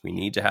important. We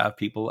need to have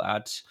people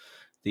at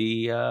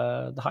the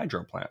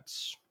hydro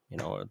plants, you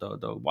know,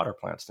 the water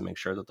plants, to make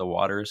sure that the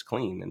water is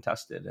clean and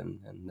tested,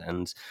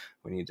 and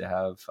we need to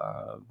have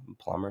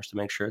plumbers to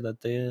make sure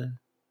that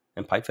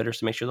and pipe fitters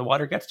to make sure the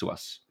water gets to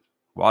us.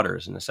 Water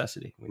is a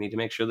necessity. We need to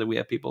make sure that we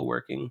have people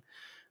working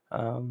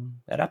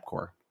at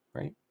EPCOR,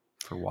 right,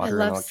 for water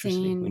and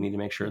electricity. We need to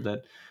make sure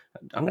that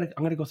I'm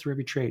gonna go through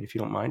every trade if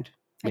you don't mind.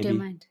 Maybe, I do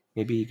mind.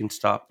 Maybe you can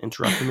stop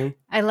interrupting me.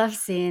 I love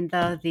seeing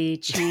though the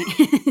change.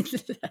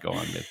 Go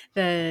on,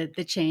 babe.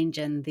 The change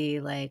in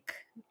the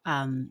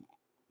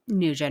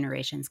new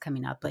generations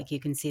coming up. Like you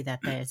can see that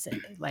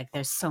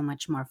there's so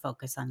much more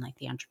focus on like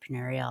the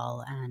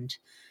entrepreneurial, and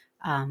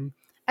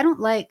I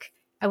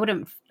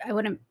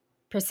wouldn't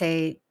per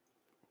se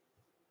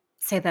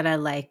say that I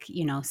like,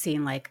 you know,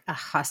 seeing like a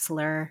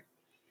hustler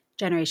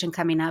generation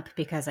coming up,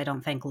 because I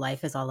don't think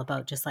life is all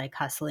about just like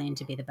hustling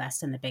to be the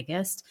best and the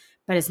biggest,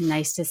 but it's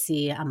nice to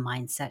see a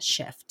mindset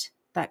shift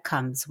that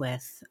comes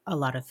with a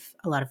lot of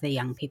the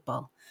young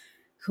people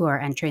who are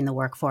entering the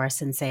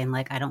workforce and saying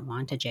like, I don't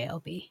want a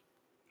job.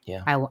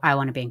 Yeah, I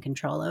want to be in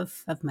control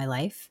of my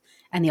life,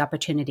 and the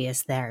opportunity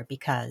is there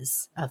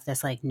because of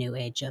this like new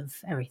age of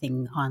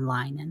everything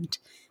online, and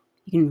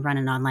you can run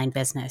an online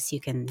business, you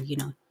can, you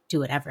know, do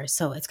whatever.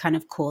 So it's kind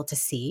of cool to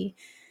see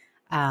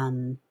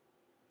the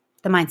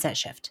mindset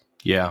shift.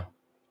 Yeah,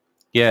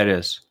 it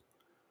is.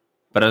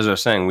 But as I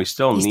was saying, we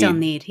still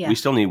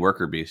need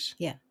worker bees.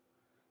 Yeah.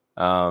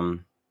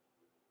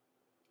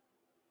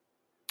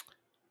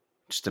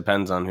 Just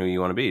depends on who you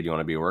want to be. Do you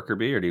want to be a worker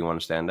bee, or do you want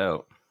to stand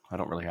out? I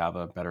don't really have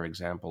a better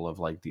example of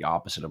like the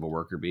opposite of a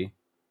worker bee.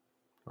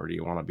 Or do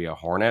you want to be a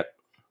hornet?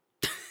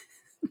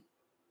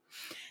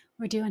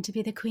 Or do you want to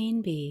be the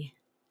queen bee,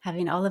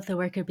 having all of the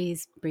worker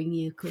bees bring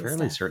you cool Fairly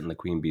stuff? certain the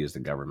queen bee is the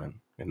government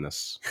in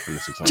this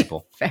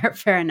example.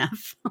 Fair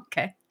enough.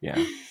 Okay.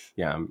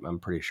 Yeah, I'm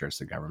pretty sure it's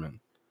the government,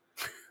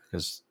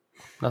 because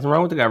nothing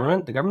wrong with the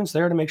government. The government's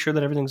there to make sure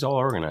that everything's all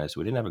organized. If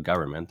we didn't have a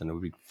government, then it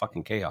would be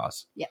fucking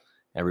chaos. Yeah.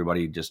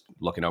 Everybody just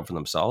looking out for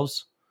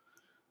themselves.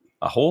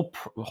 A whole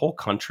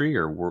country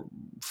or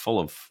full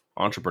of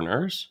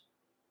entrepreneurs,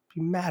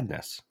 it'd be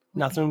madness.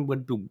 Nothing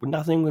would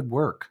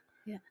work.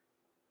 Yeah.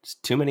 It's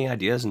too many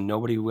ideas and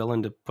nobody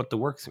willing to put the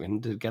work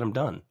in to get them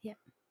done. Yeah.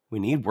 We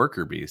need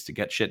worker bees to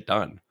get shit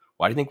done.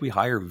 Why do you think we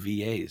hire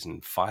VAs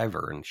and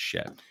Fiverr and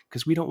shit?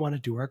 Because we don't want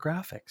to do our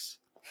graphics.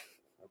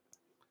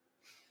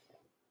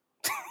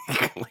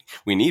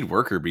 We need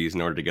worker bees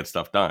in order to get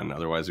stuff done.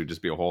 Otherwise, we'd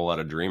just be a whole lot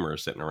of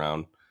dreamers sitting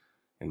around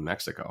in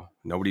Mexico.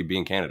 Nobody be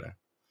in Canada.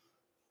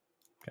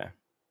 Okay.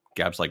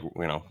 Gab's like,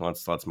 you know,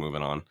 let's move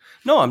it on.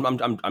 No,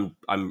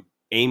 I'm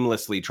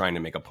aimlessly trying to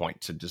make a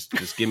point. So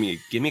just give me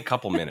a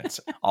couple minutes.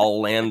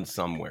 I'll land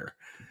somewhere.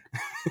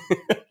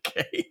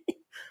 Okay.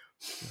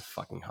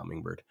 Fucking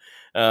hummingbird.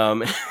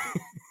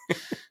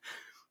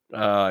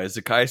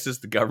 Zakai says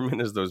the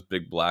government is those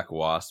big black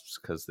wasps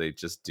because they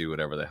just do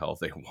whatever the hell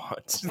they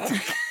want.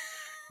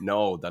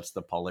 No, that's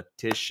the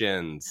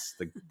politicians.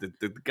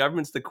 The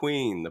government's the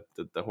queen.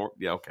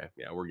 Yeah, okay,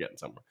 yeah, we're getting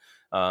somewhere.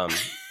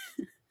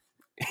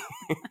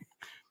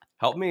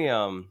 Help me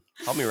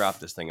wrap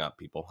this thing up,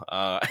 people.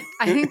 I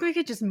think we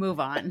could just move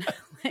on.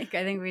 I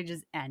think we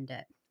just end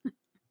it.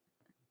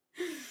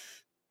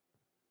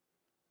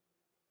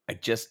 I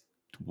just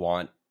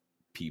want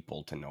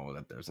people to know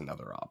that there's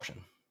another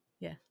option.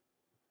 Yeah.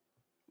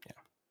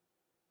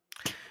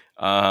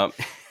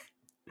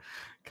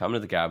 Come to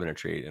the cabinet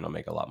retreat and it'll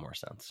make a lot more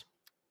sense.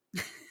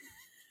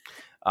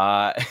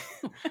 That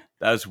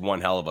was one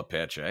hell of a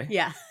pitch, eh?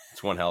 Yeah.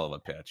 It's one hell of a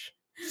pitch.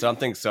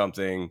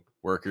 Something,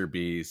 worker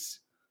bees,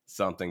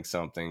 something,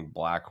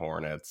 black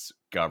hornets,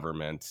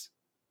 government.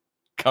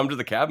 Come to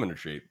the cabinet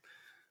retreat.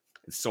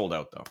 It's sold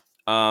out though.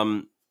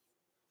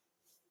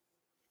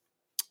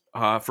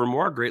 For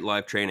more great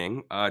live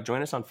training,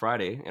 join us on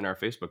Friday in our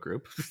Facebook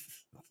group.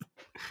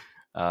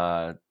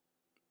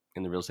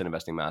 In the Real Estate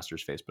Investing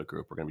Masters Facebook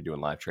group. We're going to be doing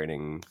live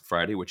training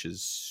Friday, which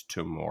is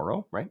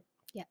tomorrow, right?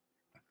 Yeah.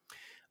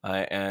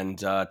 And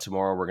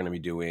tomorrow we're going to be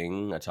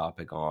doing a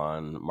topic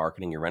on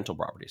marketing your rental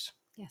properties.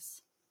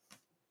 Yes.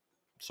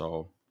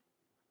 So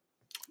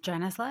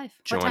join us live.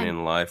 Join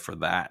in live for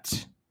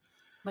that.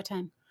 What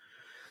time?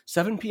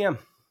 7 p.m.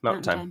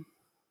 Mountain time.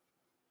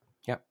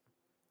 Yep.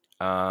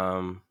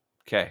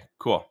 Okay,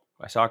 cool.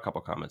 I saw a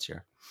couple comments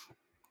here.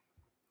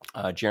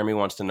 Jeremy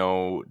wants to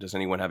know, does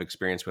anyone have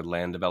experience with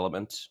land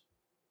development?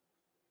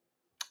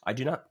 I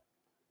do not.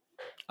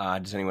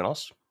 Does anyone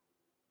else?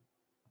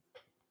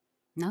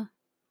 No.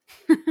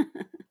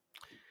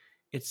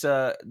 It's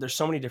there's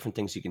so many different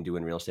things you can do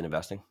in real estate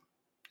investing.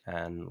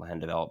 and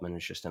land development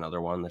is just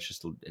another one that's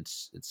just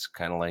it's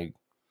kind of like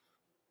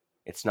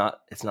it's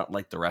not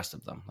like the rest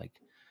of them. Like,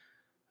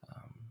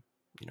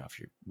 if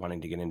you're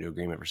wanting to get into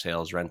agreement for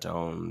sales, rent to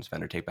owns,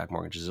 vendor take back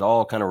mortgages, it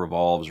all kind of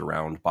revolves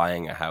around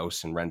buying a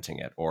house and renting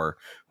it, or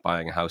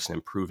buying a house and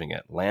improving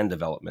it. Land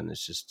development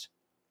is just,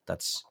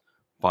 that's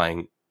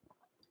buying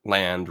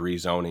land,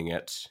 rezoning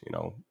it,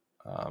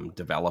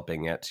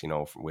 developing it,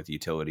 with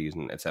utilities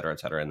and et cetera,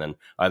 and then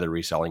either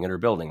reselling it or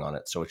building on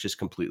it. So it's just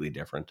completely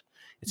different.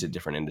 It's a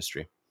different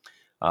industry.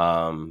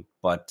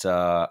 But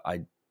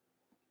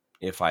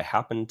if I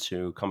happen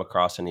to come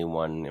across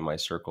anyone in my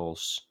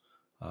circles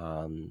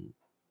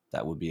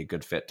that would be a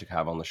good fit to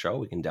have on the show,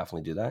 we can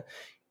definitely do that.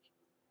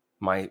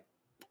 My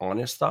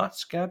honest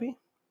thoughts, Gabby,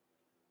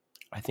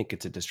 I think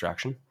it's a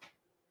distraction.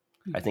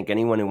 I think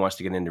anyone who wants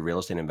to get into real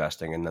estate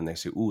investing and then they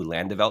say, "Ooh,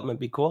 land development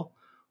be cool."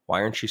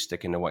 Why aren't you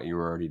sticking to what you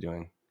were already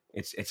doing?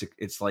 You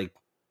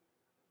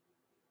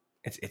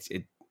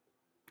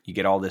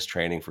get all this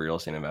training for real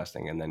estate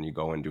investing and then you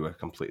go and do a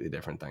completely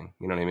different thing.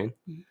 You know what I mean?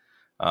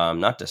 Mm-hmm.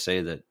 Not to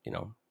say that,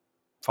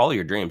 follow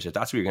your dreams. If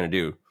that's what you're going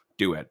to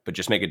do it, but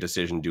just make a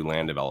decision, do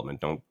land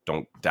development.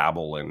 Don't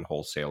dabble in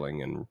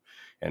wholesaling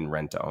and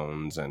rent to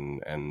owns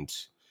and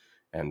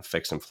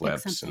fix and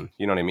flips, and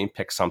you know what I mean?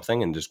 Pick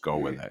something and just go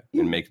with it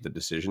and make the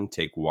decision.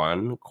 Take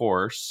one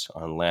course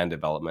on land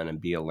development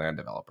and be a land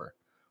developer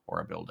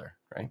or a builder,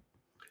 right?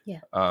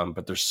 Yeah.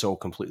 But they're so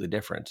completely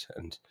different.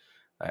 And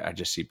I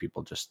just see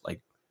people just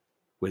like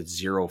with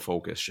zero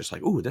focus, just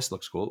like, "Ooh, this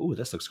looks cool. Ooh,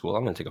 this looks cool.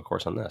 I'm going to take a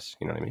course on this."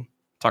 You know what I mean?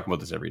 Talk about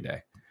this every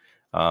day.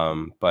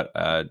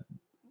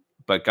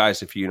 But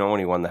guys, if you know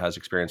anyone that has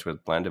experience with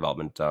land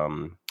development,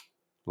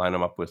 line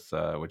them up with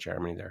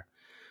Jeremy there.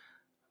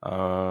 There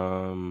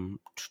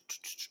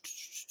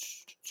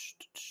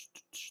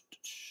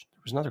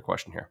was another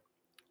question here.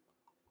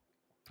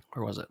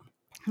 Where was it?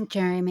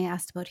 Jeremy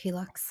asked about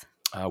HELOCs.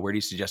 Where do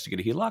you suggest to get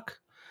a HELOC?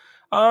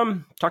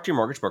 Talk to your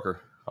mortgage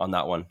broker on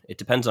that one. It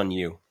depends on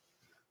you.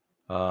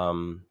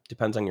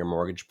 Depends on your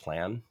mortgage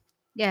plan.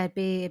 Yeah, it'd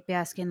be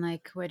asking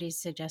like, where do you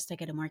suggest I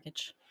get a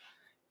mortgage?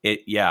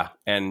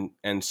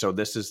 And so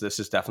this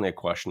is definitely a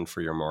question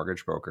for your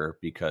mortgage broker,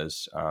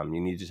 because you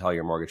need to tell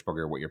your mortgage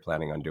broker what you're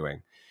planning on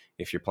doing.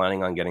 If you're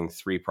planning on getting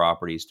 3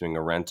 properties, doing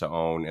a rent to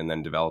own, and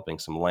then developing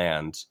some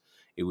land,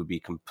 it would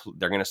be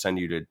they're going to send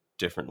you to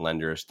different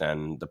lenders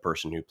than the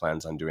person who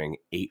plans on doing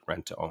 8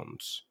 rent to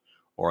owns,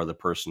 or the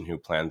person who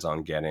plans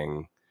on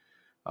getting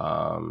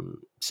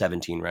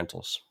 17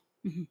 rentals,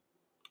 mm-hmm.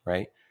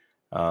 right?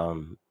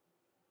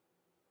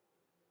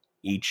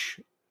 Each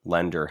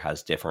lender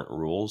has different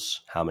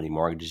rules, how many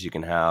mortgages you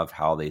can have,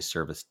 how they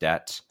service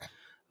debt,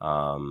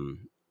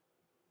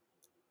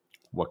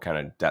 what kind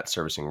of debt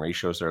servicing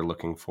ratios they're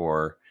looking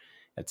for,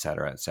 et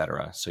cetera, et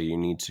cetera. So you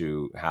need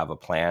to have a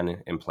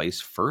plan in place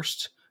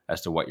first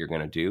as to what you're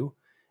going to do,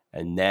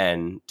 and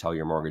then tell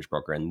your mortgage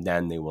broker, and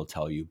then they will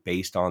tell you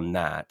based on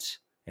that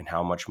and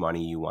how much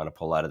money you want to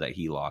pull out of that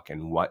HELOC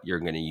and what you're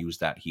going to use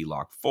that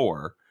HELOC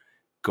for.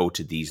 Go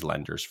to these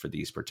lenders for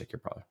these particular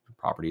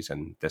properties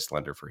and this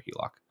lender for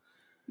HELOC.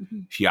 Mm-hmm.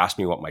 If you ask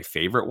me what my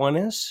favorite one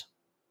is,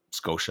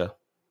 Scotia.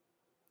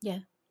 Yeah.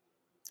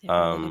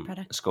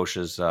 Really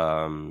Scotia's,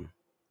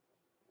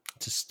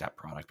 it's a step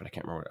product, but I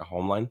can't remember.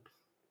 Homeline.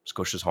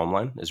 Scotia's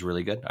Homeline is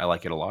really good. I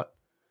like it a lot.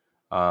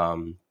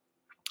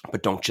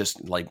 But don't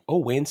just like, "Oh,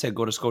 Wayne said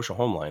go to Scotia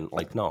Homeline."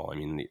 Like, no, I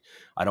mean,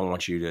 I don't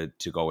want you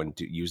to go and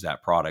use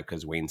that product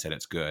because Wayne said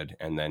it's good,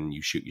 and then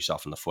you shoot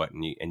yourself in the foot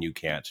and you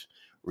can't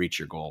reach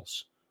your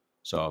goals.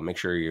 So make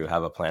sure you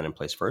have a plan in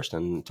place first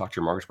and talk to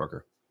your mortgage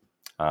broker.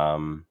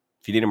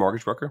 If you need a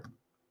mortgage broker,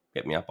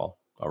 hit me up. I'll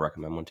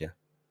recommend one to you.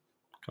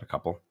 Got a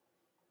couple.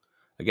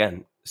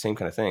 Again, same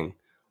kind of thing.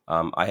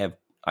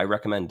 I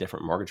recommend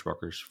different mortgage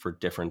brokers for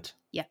different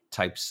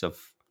types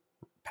of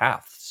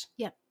paths.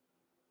 Yeah.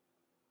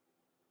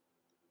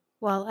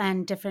 Well,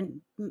 and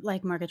different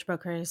like mortgage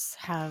brokers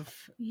have,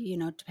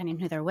 depending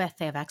who they're with,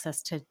 they have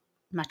access to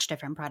much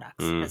different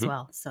products mm-hmm. as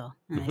well. So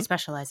mm-hmm. they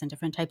specialize in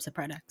different types of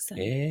products. So.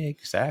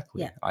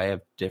 Exactly. Yeah. I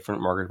have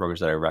different mortgage brokers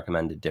that I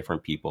recommend to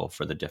different people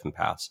for the different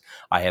paths.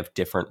 I have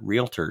different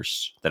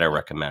realtors that I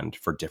recommend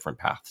for different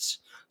paths.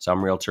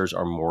 Some realtors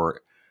are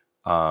more,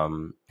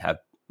 have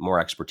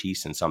more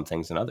expertise in some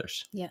things than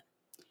others. Yeah.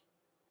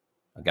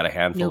 I've got a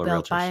handful New of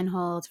build realtors. Buy and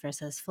holds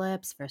versus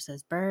flips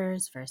versus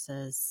BRRRRs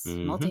versus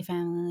mm-hmm.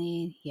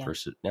 multifamily. Yeah.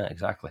 Yeah,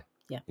 exactly.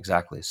 Yeah.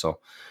 Exactly. So,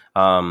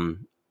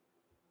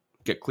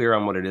 get clear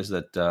on what it is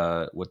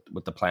that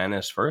what the plan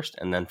is first,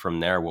 and then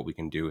from there, what we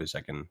can do is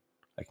I can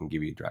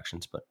give you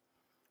directions. But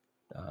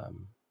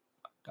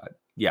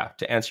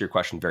to answer your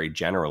question very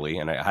generally,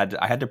 and I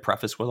had to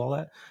preface with all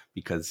that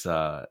because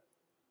and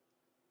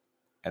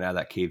add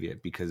that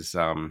caveat because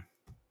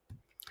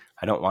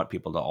I don't want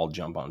people to all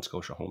jump on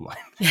Scotia Homeline.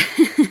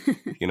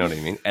 You know what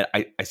I mean? And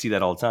I see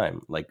that all the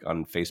time, like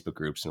on Facebook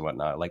groups and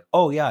whatnot. Like,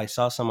 "Oh yeah, I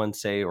saw someone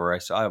say, or I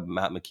saw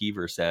Matt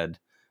McKeever said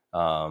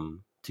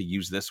to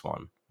use this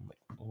one." I'm like,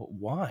 well,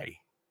 why?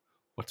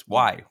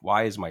 Why?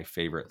 Why is my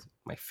favorite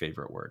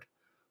word?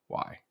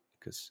 Why?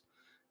 Because,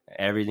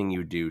 Everything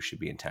you do should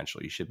be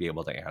intentional. You should be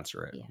able to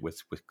answer it Yeah.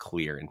 with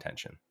clear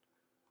intention.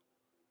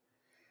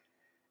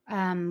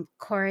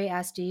 Corey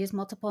asked, do you use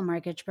multiple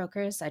mortgage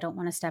brokers? I don't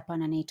want to step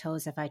on any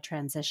toes if I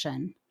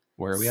transition.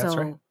 Where are we at,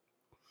 sorry?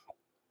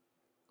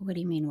 What do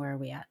you mean, where are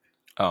we at?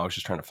 Oh, I was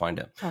just trying to find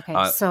it. Okay,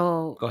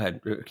 so go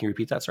ahead. Can you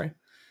repeat that? Sorry.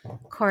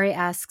 Corey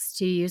asks,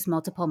 do you use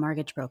multiple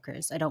mortgage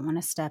brokers? I don't want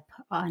to step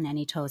on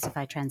any toes if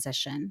I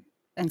transition.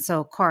 And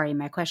so, Corey,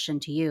 my question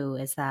to you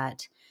is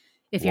that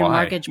if your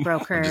mortgage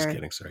broker, I'm just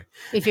kidding, sorry.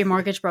 If your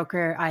mortgage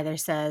broker either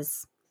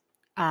says,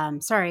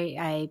 sorry,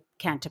 I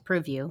can't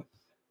approve you,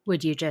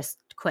 would you just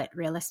quit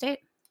real estate,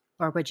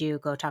 or would you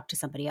go talk to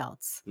somebody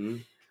else? Mm-hmm.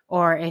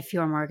 Or if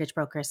your mortgage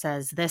broker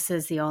says, this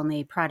is the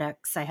only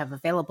products I have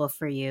available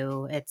for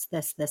you, it's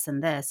this, this,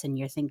 and this, and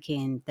you're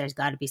thinking there's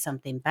got to be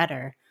something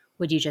better,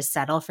 would you just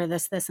settle for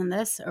this, this, and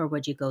this, or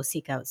would you go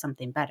seek out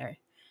something better?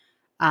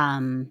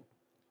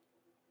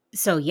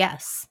 So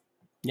yes.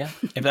 Yeah.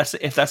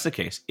 If that's the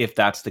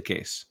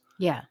case.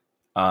 Yeah.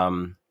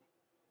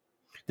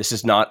 This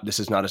is not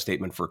a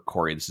statement for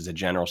Corey. This is a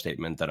general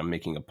statement that I'm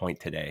making a point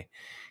today,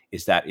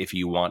 is that if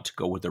you want to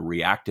go with a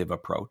reactive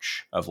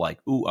approach of like,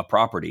 ooh, a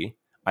property,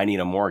 I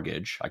need a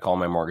mortgage. I call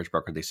my mortgage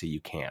broker. They say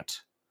you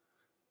can't.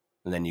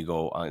 And then you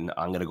go, I'm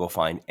going to go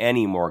find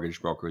any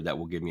mortgage broker that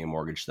will give me a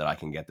mortgage so that I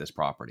can get this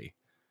property.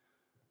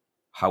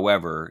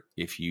 However,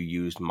 if you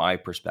used my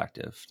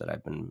perspective that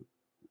I've been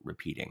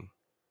repeating,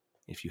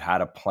 if you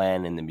had a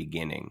plan in the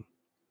beginning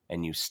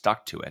and you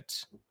stuck to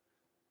it,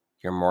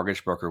 your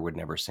mortgage broker would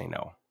never say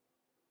no.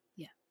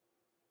 Yeah.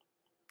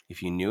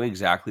 If you knew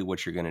exactly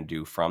what you're going to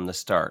do from the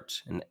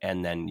start,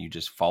 and then you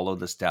just follow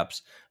the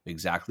steps of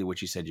exactly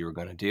what you said you were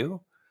going to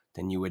do,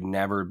 then you would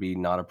never be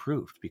not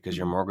approved, because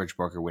your mortgage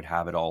broker would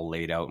have it all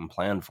laid out and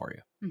planned for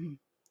you. Mm-hmm.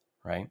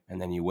 Right? And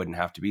then you wouldn't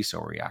have to be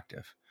so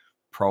reactive.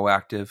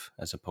 Proactive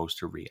as opposed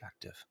to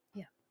reactive.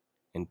 Yeah.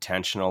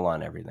 Intentional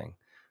on everything.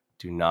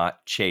 Do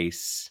not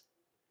chase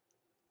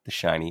the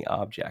shiny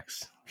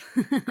objects.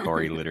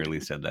 Corey literally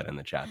said that in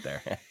the chat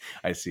there.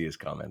 I see his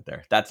comment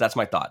there. That's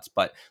my thoughts.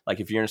 But like,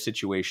 if you're in a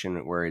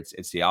situation where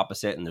it's the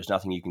opposite and there's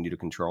nothing you can do to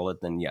control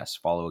it, then yes,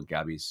 follow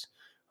Gabby's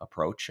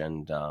approach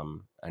and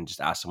just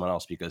ask someone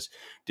else, because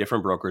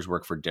different brokers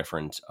work for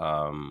different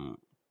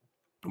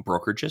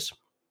brokerages.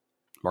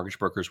 Mortgage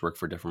brokers work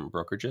for different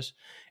brokerages,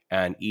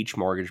 and each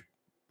mortgage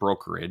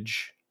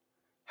brokerage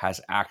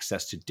has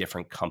access to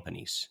different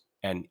companies,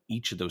 and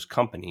each of those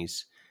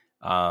companies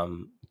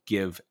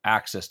give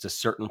access to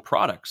certain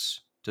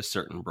products to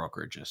certain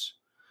brokerages.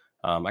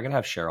 I'm going to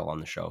have Cheryl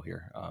on the show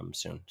here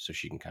soon, so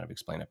she can kind of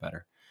explain it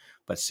better.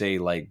 But say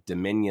like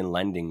Dominion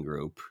Lending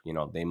Group,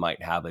 they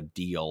might have a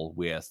deal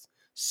with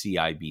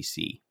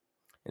CIBC,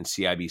 and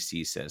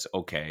CIBC says,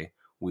 okay,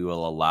 we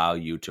will allow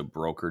you to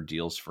broker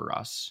deals for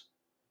us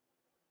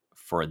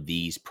for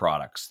these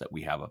products that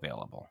we have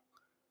available,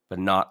 but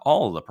not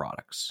all of the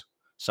products.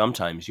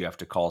 Sometimes you have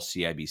to call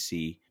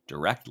CIBC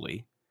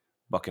directly,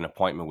 book an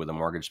appointment with a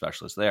mortgage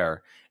specialist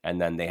there,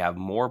 and then they have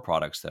more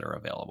products that are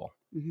available.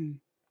 Mm-hmm.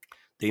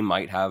 They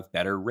might have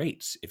better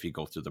rates if you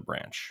go through the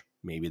branch.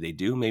 Maybe they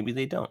do, maybe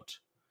they don't.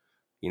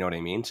 You know what I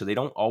mean? So they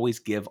don't always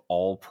give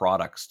all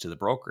products to the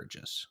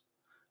brokerages.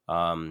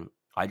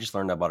 I just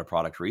learned about a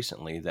product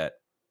recently that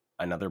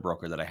another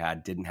broker that I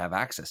had didn't have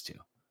access to.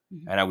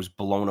 Mm-hmm. And I was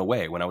blown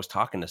away when I was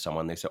talking to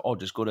someone. They said, oh,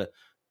 just go to,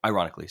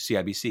 ironically,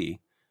 CIBC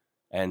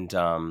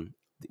and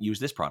use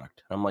this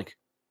product. And I'm like,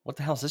 what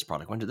the hell is this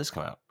product? When did this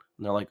come out?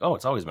 And they're like, oh,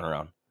 it's always been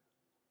around.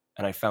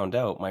 And I found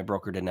out my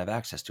broker didn't have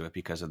access to it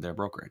because of their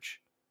brokerage.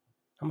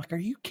 I'm like, are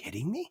you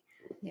kidding me?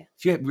 Yeah.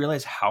 Do you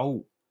realize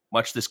how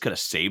much this could have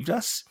saved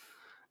us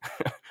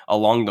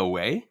along the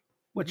way?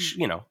 Which,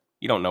 you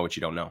don't know what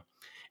you don't know.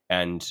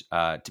 And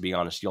to be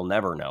honest, you'll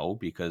never know,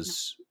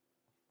 because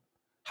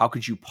how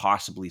could you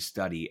possibly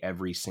study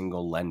every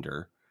single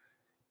lender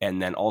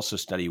and then also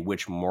study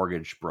which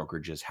mortgage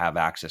brokerages have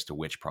access to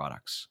which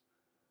products?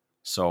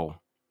 So,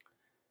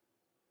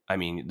 I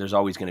mean, there's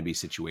always going to be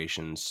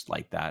situations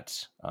like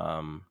that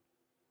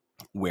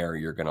where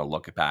you're going to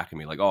look back and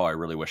be like, oh, I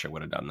really wish I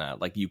would have done that.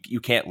 Like, you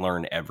can't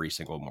learn every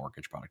single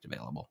mortgage product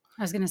available.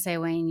 I was going to say,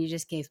 Wayne, you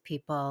just gave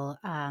people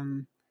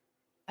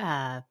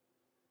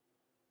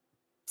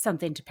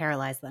something to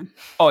paralyze them.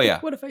 Oh, yeah.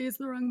 What if I use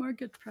the wrong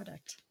mortgage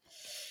product?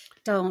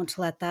 Don't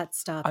let that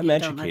stop I'm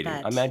you.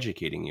 I'm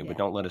educating you, but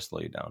don't let it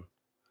slow you down.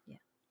 Yeah.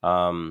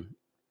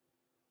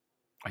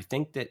 I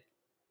think that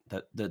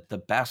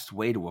the best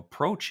way to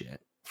approach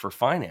it for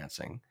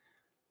financing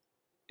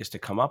is to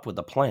come up with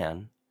a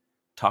plan,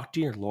 talk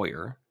to your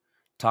lawyer,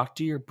 talk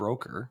to your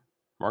broker,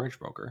 mortgage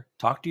broker,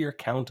 talk to your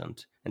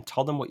accountant, and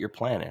tell them what your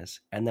plan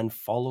is, and then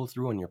follow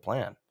through on your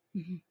plan.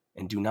 Mm-hmm.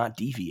 And do not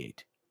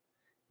deviate.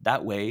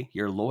 That way,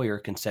 your lawyer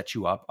can set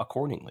you up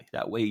accordingly.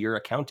 That way, your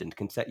accountant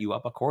can set you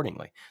up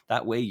accordingly.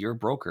 That way, your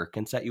broker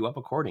can set you up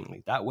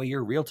accordingly. That way,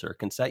 your realtor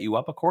can set you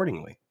up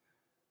accordingly.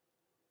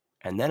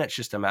 And then it's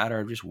just a matter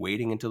of just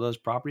waiting until those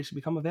properties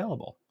become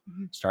available.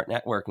 Mm-hmm. Start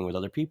networking with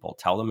other people.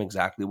 Tell them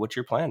exactly what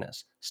your plan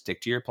is.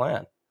 Stick to your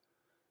plan.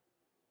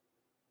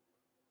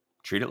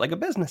 Treat it like a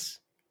business.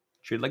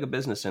 Treat it like a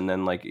business, and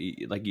then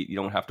you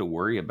don't have to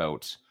worry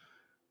about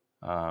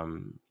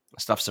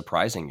stuff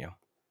surprising you.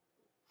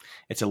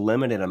 It's a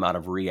limited amount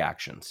of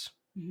reactions.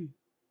 Mhm.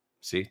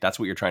 See, that's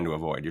what you're trying to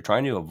avoid. You're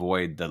trying to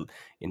avoid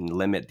and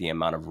limit the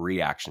amount of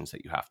reactions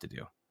that you have to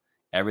do.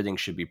 Everything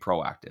should be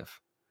proactive.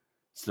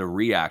 It's the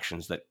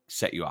reactions that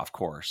set you off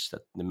course,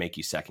 that make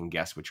you second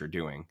guess what you're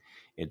doing.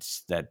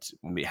 It's that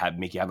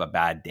make you have a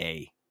bad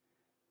day,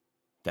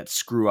 that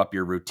screw up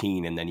your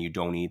routine, and then you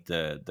don't eat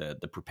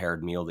the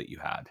prepared meal that you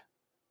had,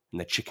 and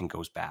the chicken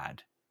goes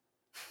bad,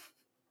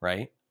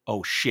 right?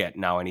 Oh shit,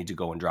 now I need to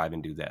go and drive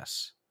and do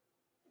this.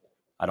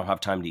 I don't have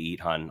time to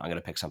eat, hun. I'm going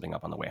to pick something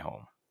up on the way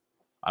home.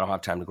 I don't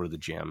have time to go to the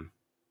gym,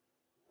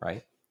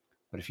 right?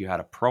 But if you had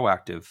a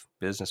proactive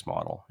business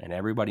model and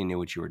everybody knew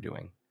what you were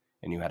doing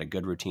and you had a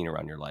good routine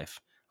around your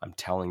life, I'm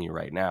telling you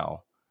right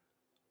now,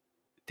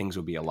 things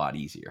would be a lot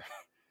easier.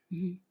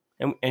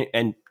 Mm-hmm.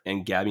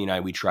 And Gabby and I,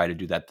 we try to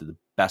do that to the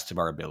best of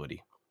our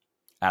ability.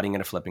 Adding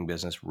in a flipping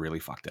business really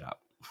fucked it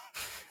up.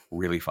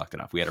 Really fucked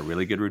it up. We had a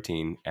really good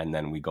routine, and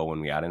then we go and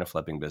we add in a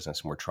flipping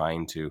business, and we're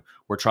trying to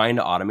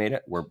automate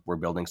it. We're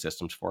building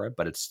systems for it,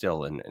 but it's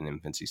still in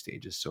infancy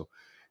stages. So,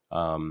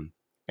 and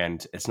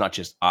it's not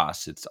just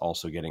us; it's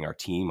also getting our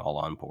team all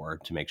on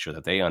board to make sure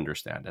that they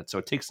understand it. So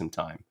it takes some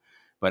time,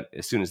 but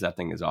as soon as that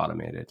thing is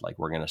automated, like,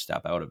 we're going to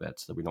step out of it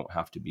so that we don't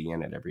have to be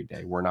in it every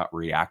day. We're not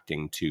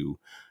reacting to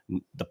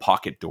the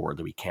pocket door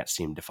that we can't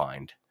seem to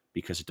find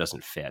because it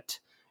doesn't fit,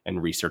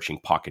 and researching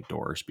pocket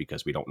doors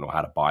because we don't know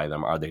how to buy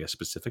them. Are they a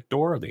specific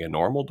door? Are they a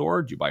normal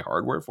door? Do you buy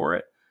hardware for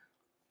it?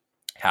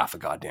 Half a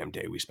goddamn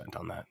day we spent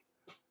on that.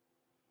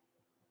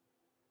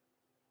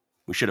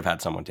 We should have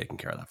had someone taking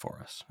care of that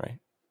for us, right?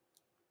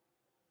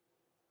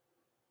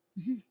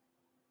 Mm-hmm.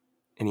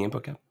 Any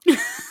input, Cap?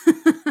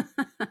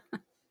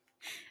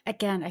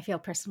 Again, I feel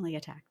personally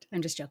attacked.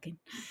 I'm just joking.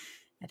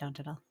 I don't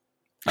at all.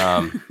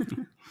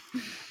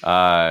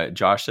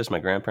 Josh says, my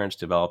grandparents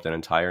developed an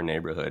entire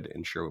neighborhood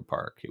in Sherwood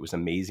Park. It was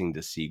amazing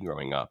to see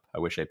growing up. I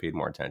wish I paid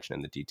more attention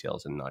in the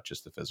details and not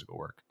just the physical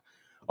work.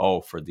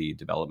 Oh, for the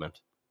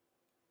development.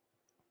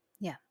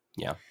 Yeah.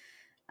 Yeah.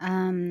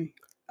 On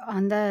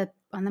the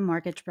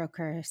mortgage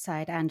broker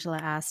side, Angela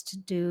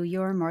asked, do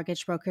your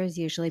mortgage brokers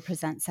usually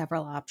present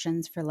several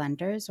options for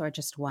lenders or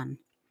just one?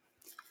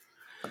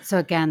 So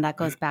again, that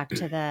goes back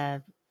to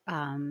the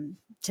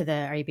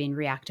are you being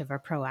reactive or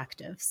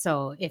proactive?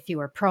 So if you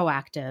were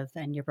proactive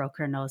and your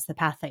broker knows the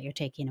path that you're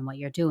taking and what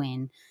you're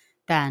doing,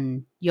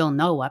 then you'll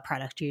know what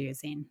product you're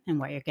using and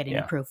what you're getting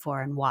approved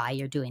for and why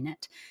you're doing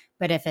it.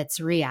 But if it's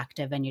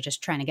reactive and you're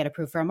just trying to get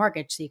approved for a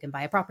mortgage so you can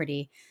buy a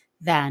property,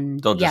 then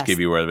they'll just give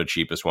you where the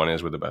cheapest one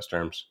is with the best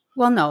terms.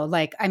 Well, no,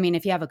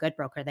 if you have a good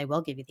broker, they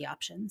will give you the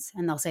options,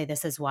 and they'll say,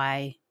 this is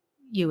why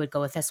you would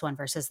go with this one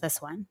versus this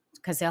one,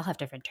 because they'll have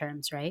different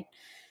terms, right?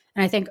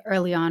 And I think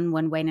early on,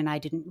 when Wayne and I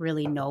didn't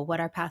really know what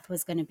our path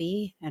was going to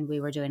be, and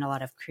we were doing a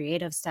lot of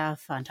creative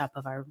stuff on top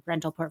of our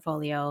rental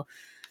portfolio,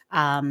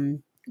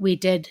 we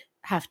did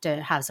have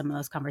to have some of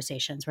those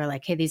conversations. We're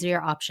like, hey, these are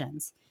your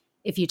options.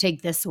 If you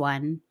take this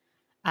one,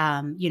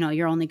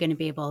 you're only going to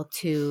be able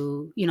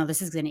to,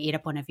 this is going to eat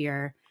up one of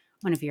your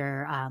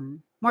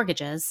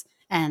mortgages.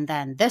 And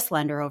then this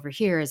lender over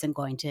here isn't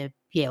going to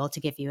be able to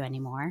give you any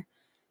more.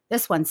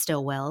 This one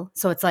still will.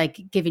 So it's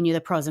like giving you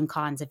the pros and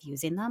cons of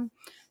using them.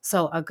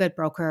 So a good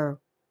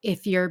broker,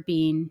 if you're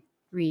being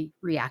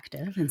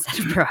reactive instead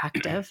of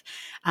proactive,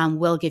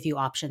 will give you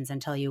options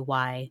and tell you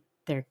why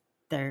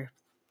they're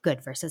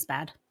good versus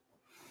bad.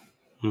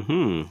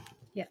 Mm-hmm.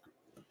 Yeah.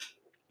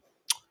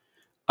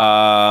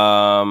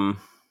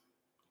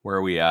 Where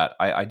are we at?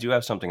 I do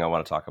have something I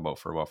want to talk about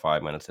for about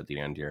 5 minutes at the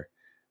end here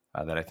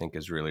that I think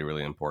is really,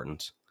 really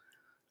important.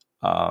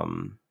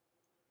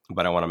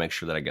 But I want to make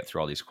sure that I get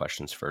through all these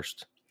questions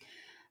first.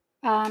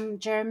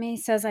 Jeremy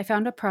says, I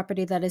found a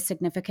property that is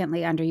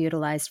significantly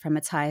underutilized from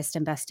its highest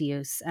and best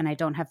use, and I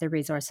don't have the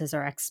resources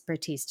or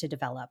expertise to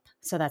develop.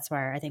 So that's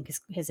where I think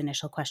his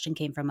initial question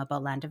came from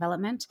about land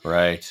development.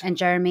 Right. And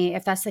Jeremy,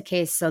 if that's the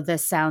case, so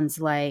this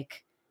sounds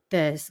like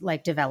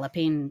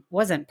developing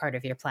wasn't part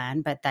of your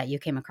plan, but that you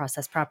came across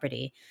this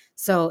property.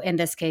 So in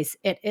this case,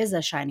 it is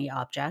a shiny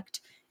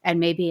object. And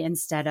maybe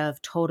instead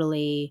of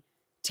totally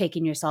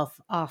taking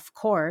yourself off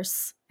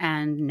course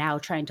and now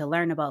trying to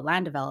learn about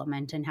land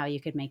development and how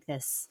you could make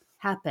this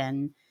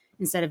happen,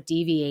 instead of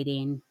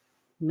deviating,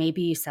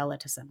 maybe you sell it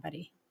to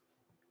somebody.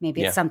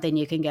 Maybe it's something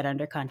you can get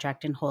under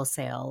contract in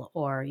wholesale,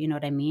 or you know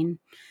what I mean?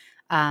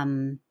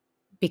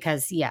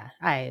 Because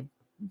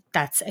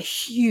that's a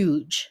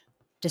huge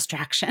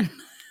distraction.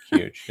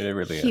 Huge. It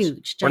really is.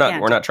 Huge. We're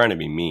not trying to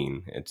be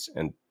mean. It's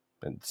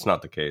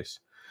not the case.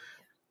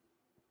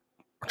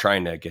 We're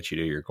trying to get you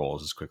to your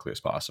goals as quickly as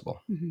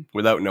possible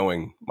without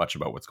knowing much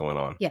about what's going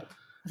on. Yeah.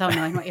 Without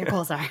knowing what your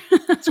goals are.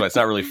 So it's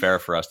not really fair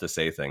for us to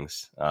say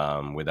things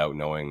without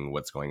knowing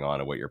what's going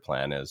on and what your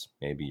plan is.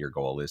 Maybe your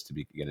goal is to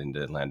get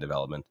into land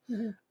development.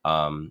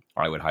 Mm-hmm.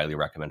 I would highly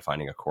recommend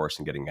finding a course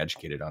and getting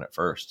educated on it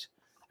first.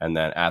 And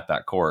then at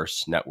that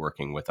course,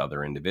 networking with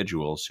other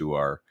individuals who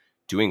are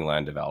doing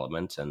land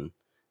development and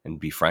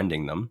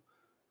befriending them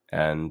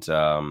and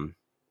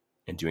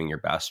and doing your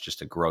best just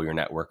to grow your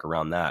network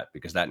around that,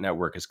 because that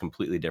network is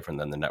completely different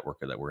than the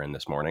network that we're in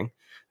this morning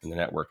and the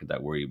network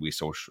that we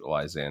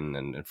socialize in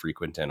and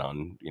frequent in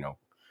on,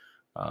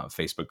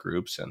 Facebook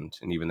groups and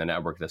even the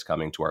network that's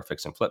coming to our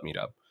fix and flip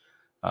meetup.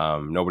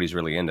 Nobody's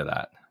really into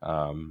that.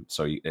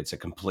 So it's a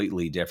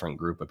completely different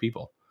group of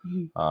people.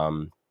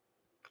 Mm-hmm.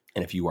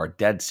 And if you are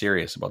dead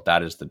serious about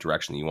that is the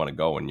direction that you want to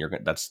go, and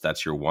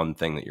that's your one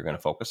thing that you're going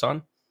to focus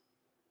on,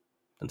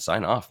 then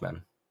sign off,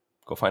 man.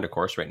 Go find a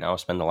course right now.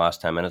 Spend the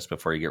last 10 minutes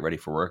before you get ready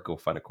for work. Go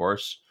find a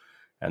course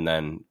and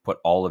then put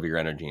all of your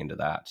energy into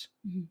that.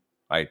 Mm-hmm.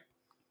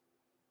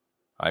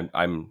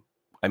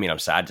 I'm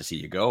sad to see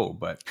you go,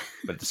 but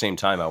at the same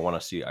time, I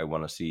want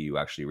to see you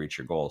actually reach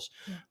your goals.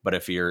 Yeah. But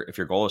if your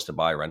goal is to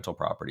buy rental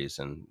properties,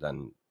 and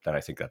then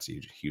I think that's a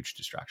huge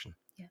distraction.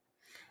 Yeah.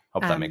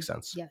 Hope that makes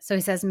sense. Yeah. So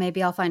he says,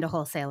 maybe I'll find a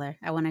wholesaler.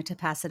 I wanted to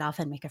pass it off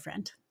and make a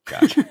friend.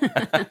 Gotcha.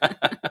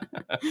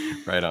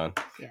 Right on.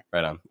 Yeah.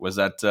 Right on. Was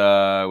that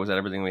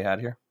everything we had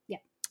here? Yeah.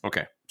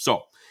 Okay.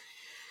 So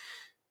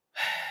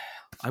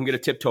I'm going to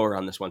tiptoe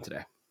around this one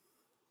today,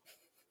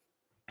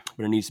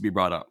 but it needs to be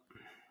brought up.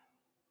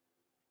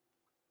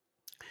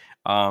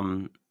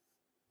 I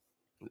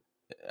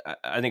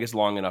think it's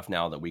long enough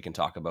now that we can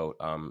talk about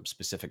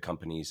specific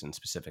companies and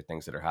specific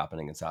things that are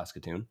happening in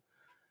Saskatoon.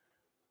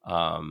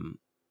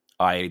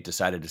 I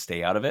decided to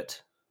stay out of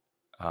it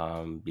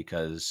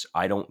because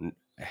I don't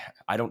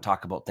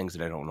talk about things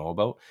that I don't know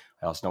about.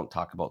 I also don't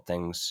talk about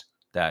things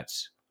that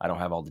I don't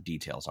have all the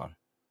details on,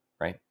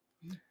 right?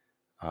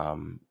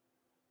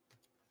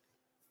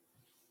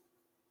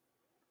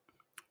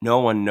 No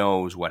one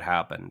knows what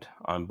happened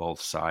on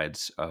both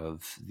sides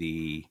of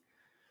the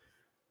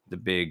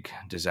big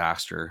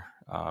disaster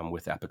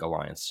with Epic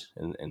Alliance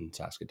in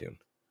Saskatoon.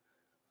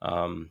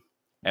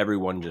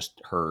 Everyone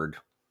just heard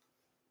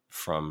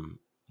from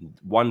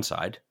one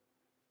side,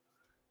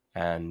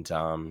 and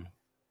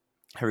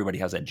everybody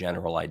has a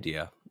general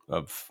idea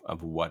of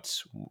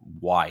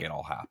why it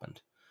all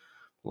happened.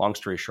 Long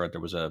story short, there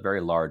was a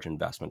very large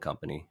investment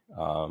company.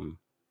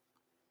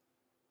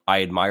 I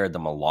admired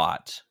them a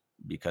lot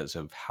because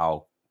of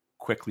how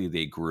quickly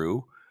they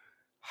grew,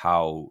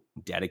 how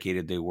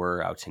dedicated they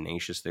were, how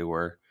tenacious they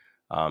were.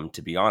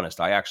 To be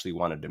honest, I actually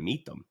wanted to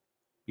meet them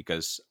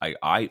because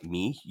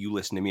you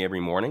listen to me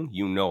every morning,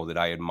 you know that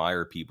I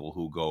admire people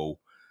who go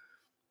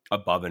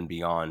above and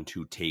beyond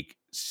to take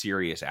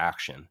serious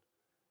action.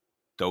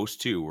 Those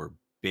two were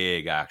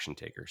big action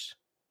takers,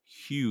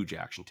 huge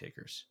action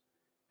takers.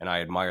 And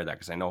I admire that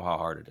because I know how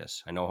hard it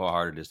is. I know how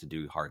hard it is to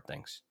do hard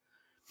things.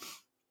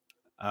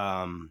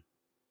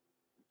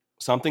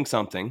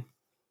 Something.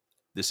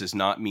 This is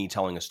not me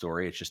telling a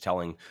story. It's just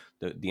telling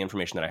the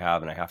information that I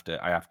have, and I have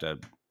to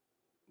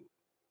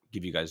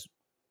give you guys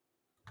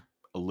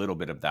a little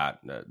bit of that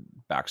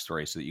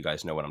backstory so that you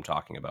guys know what I'm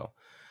talking about.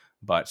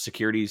 But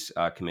Securities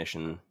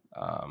Commission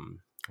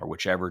or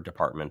whichever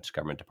government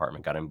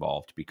department got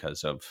involved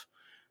because of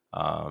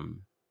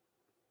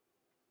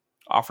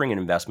offering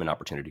investment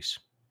opportunities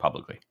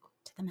publicly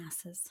to the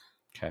masses.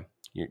 Okay,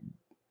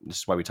 this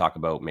is why we talk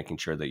about making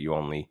sure that you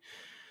only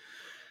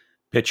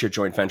pitch your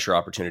joint venture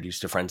opportunities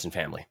to friends and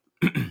family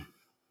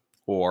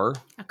or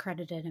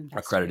accredited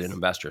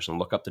investors. And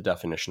look up the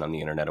definition on the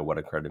internet of what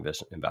an accredited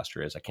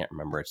investor is. I can't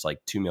remember. It's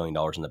like $2 million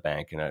in the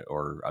bank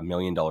or $1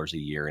 million a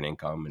year in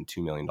income and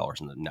 $2 million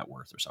in the net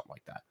worth or something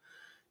like that.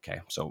 Okay.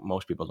 So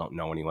most people don't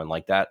know anyone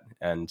like that.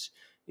 And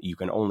you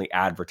can only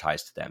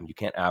advertise to them. You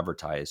can't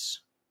advertise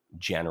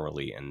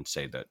generally and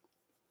say that,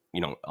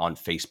 on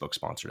Facebook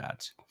sponsored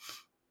ads.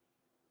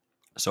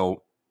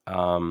 So,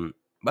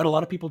 but a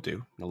lot of people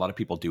do. A lot of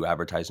people do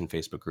advertise in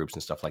Facebook groups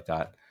and stuff like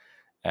that.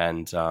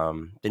 And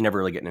they never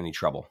really get in any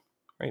trouble,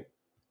 right?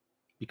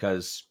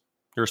 Because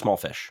they're a small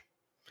fish.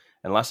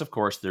 Unless, of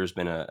course, there's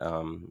been a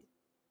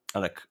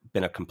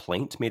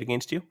complaint made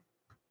against you.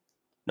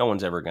 No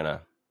one's ever going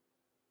to...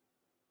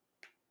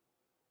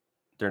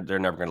 They're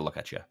never going to look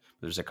at you.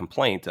 There's a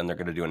complaint, and they're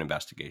going to do an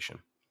investigation.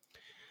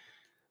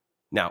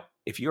 Now,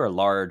 if you're a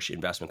large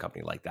investment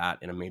company like that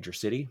in a major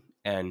city,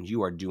 and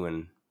you are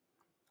doing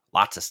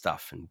lots of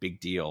stuff and big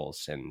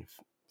deals and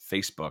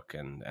Facebook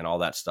and all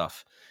that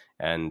stuff,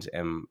 and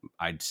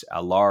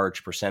a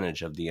large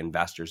percentage of the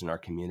investors in our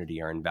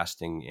community are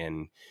investing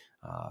in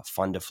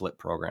fund to flip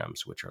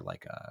programs, which are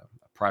like a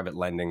private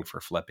lending for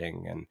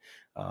flipping,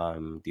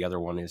 and the other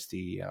one is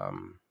the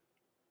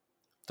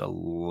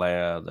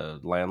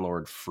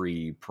landlord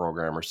free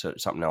program or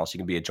something else. You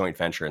can be a joint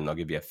venture and they'll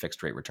give you a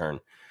fixed rate return.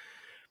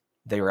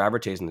 They were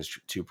advertising these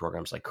two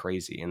programs like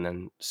crazy, and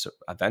then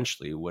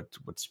eventually what's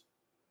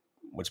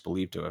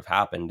believed to have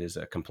happened is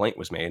a complaint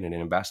was made and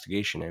an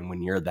investigation. And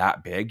when you're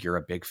that big, you're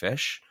a big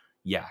fish.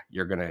 Yeah,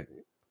 the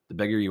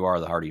bigger you are,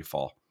 the harder you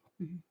fall.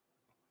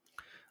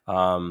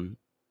 Mm-hmm.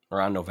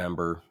 Around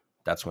November,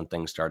 that's when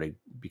things started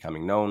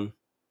becoming known.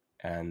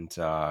 And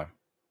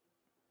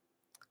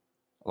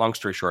long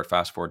story short,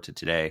 fast forward to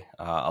today,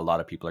 a lot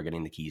of people are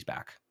getting the keys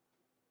back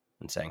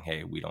and saying,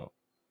 hey,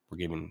 we're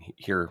giving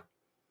here,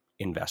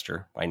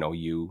 investor. I know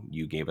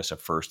you gave us a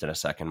first and a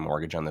second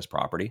mortgage on this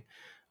property.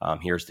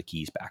 Here's the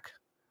keys back.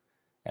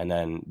 And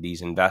then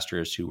these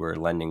investors who were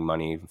lending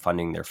money,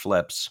 funding their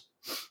flips,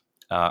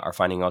 are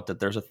finding out that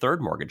there's a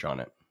third mortgage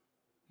on it.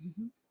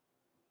 Mm-hmm.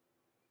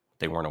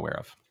 They weren't aware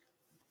of.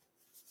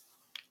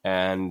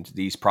 And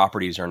these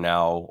properties are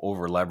now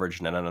over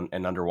leveraged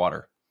and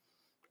underwater.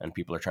 And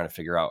people are trying to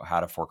figure out how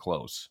to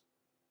foreclose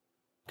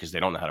because they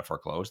don't know how to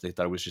foreclose. They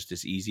thought it was just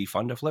this easy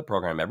fund to flip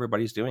program.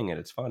 Everybody's doing it.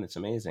 It's fun. It's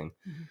amazing.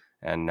 Mm-hmm.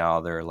 And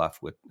now they're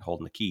left with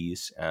holding the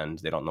keys and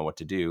they don't know what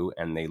to do.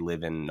 And they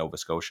live in Nova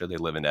Scotia. They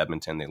live in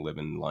Edmonton. They live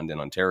in London,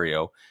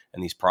 Ontario.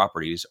 And these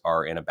properties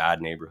are in a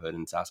bad neighborhood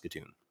in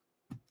Saskatoon.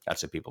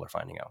 That's what people are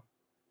finding out.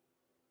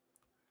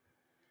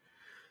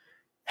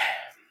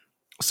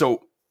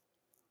 So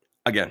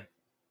again,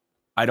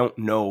 I don't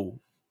know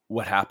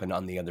what happened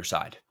on the other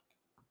side.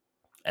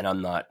 And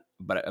I'm not,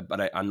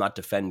 I'm not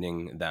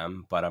defending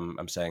them, but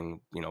I'm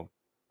saying, you know,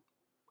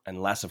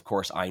 unless of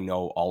course I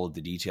know all of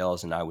the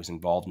details and I was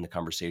involved in the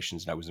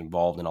conversations and I was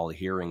involved in all the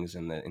hearings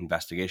and the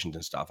investigations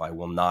and stuff, I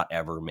will not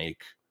ever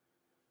make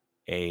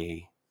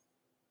an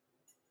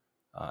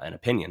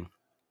opinion.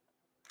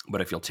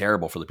 But I feel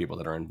terrible for the people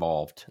that are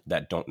involved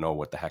that don't know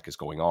what the heck is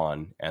going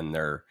on and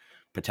they're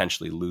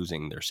potentially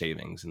losing their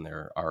savings and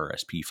their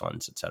RRSP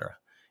funds, etc.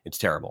 It's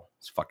terrible.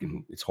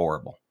 It's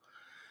horrible.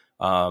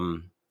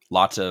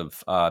 Lots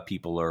of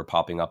people are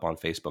popping up on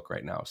Facebook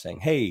right now saying,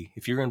 hey,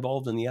 if you're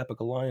involved in the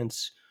Epic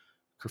Alliance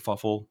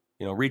kerfuffle,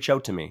 you know, reach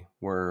out to me.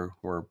 We're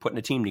putting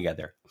a team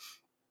together.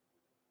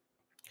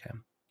 Okay.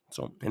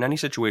 So in any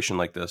situation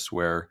like this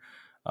where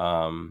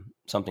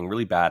something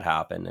really bad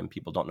happened and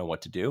people don't know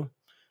what to do,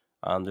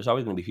 there's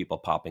always going to be people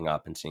popping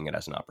up and seeing it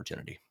as an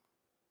opportunity.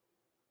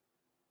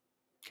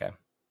 Okay.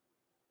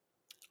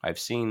 I've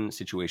seen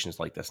situations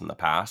like this in the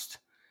past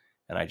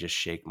and I just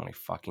shake my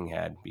fucking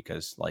head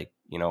because, like,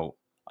 you know,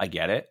 I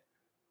get it.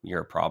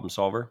 You're a problem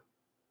solver.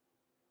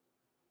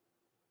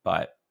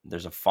 But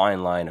there's a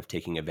fine line of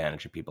taking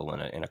advantage of people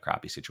in a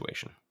crappy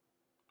situation,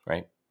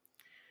 right?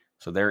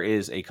 So there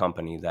is a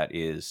company that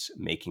is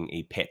making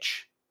a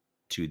pitch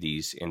to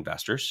these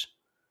investors.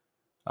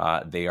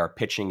 They are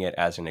pitching it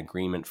as an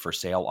agreement for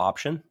sale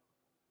option.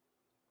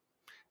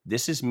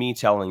 This is me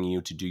telling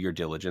you to do your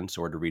diligence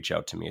or to reach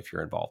out to me if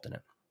you're involved in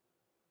it.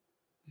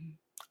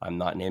 I'm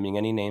not naming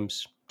any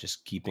names,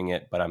 just keeping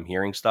it, but I'm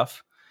hearing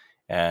stuff.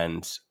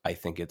 And I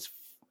think it's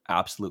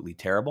absolutely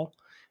terrible.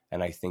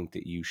 And I think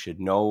that you should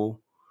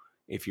know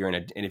if you're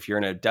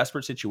in a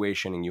desperate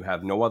situation and you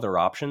have no other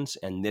options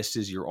and this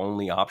is your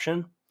only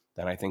option,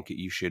 then I think that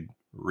you should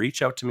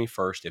reach out to me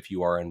first if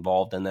you are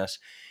involved in this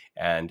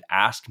and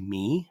ask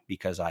me,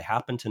 because I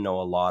happen to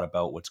know a lot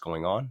about what's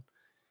going on.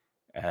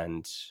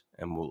 And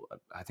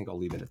I think I'll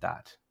leave it at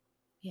that.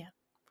 Yeah.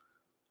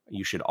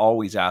 You should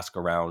always ask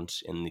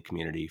around in the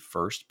community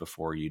first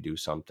before you do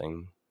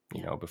something,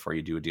 you know, before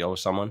you do a deal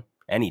with someone,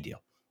 any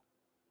deal.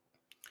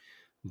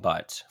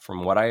 But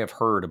from what I have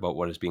heard about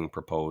what is being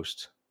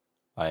proposed,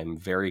 I'm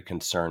very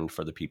concerned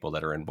for the people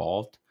that are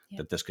involved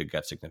that this could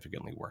get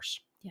significantly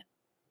worse. Yeah.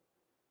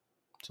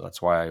 So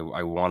that's why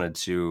I wanted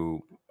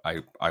to,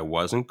 I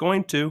wasn't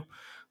going to,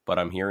 but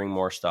I'm hearing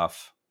more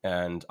stuff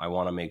and I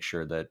want to make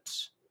sure that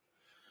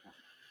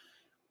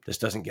this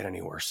doesn't get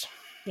any worse.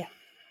 Yeah.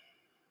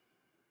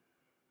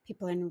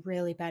 People are in a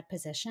really bad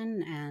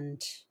position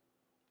and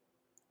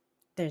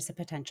there's a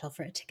potential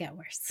for it to get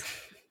worse.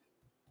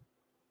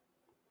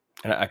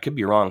 And I could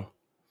be wrong,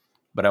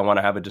 but I want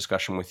to have a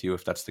discussion with you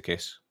if that's the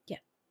case. Yeah.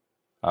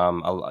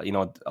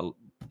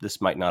 This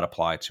might not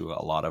apply to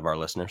a lot of our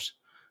listeners,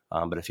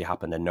 but if you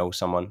happen to know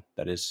someone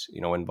that is,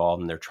 you know,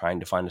 involved and they're trying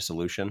to find a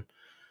solution,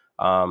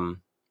 and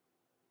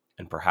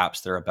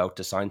perhaps they're about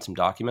to sign some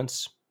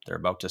documents, they're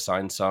about to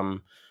sign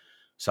some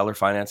seller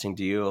financing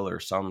deal or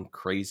some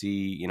crazy,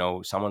 you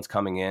know, someone's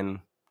coming in,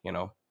 you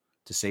know,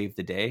 to save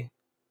the day.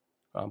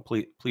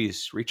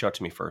 Please reach out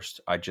to me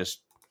first.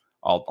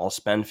 I'll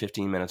spend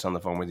 15 minutes on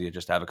the phone with you,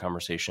 just to have a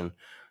conversation.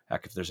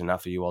 Heck, if there's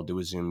enough of you, I'll do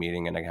a Zoom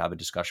meeting and I can have a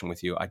discussion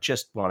with you. I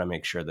just want to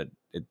make sure that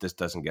this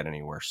doesn't get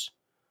any worse.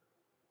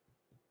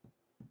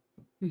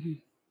 Mm-hmm.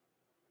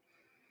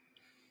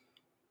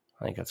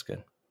 I think that's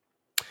good.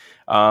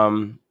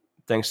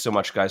 Thanks so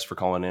much, guys, for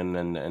calling in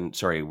and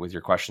sorry, with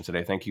your questions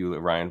today. Thank you,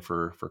 Ryan,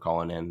 for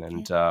calling in,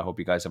 and hope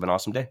you guys have an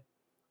awesome day.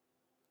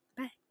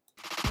 Bye.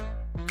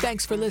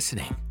 Thanks for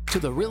listening to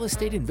the Real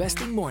Estate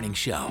Investing Morning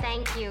Show.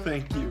 Thank you.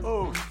 Thank you.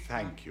 Oh,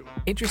 thank you.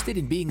 Interested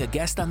in being a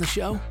guest on the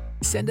show?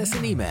 Send us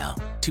an email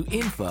to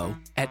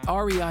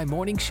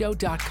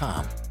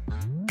info@reimorningshow.com.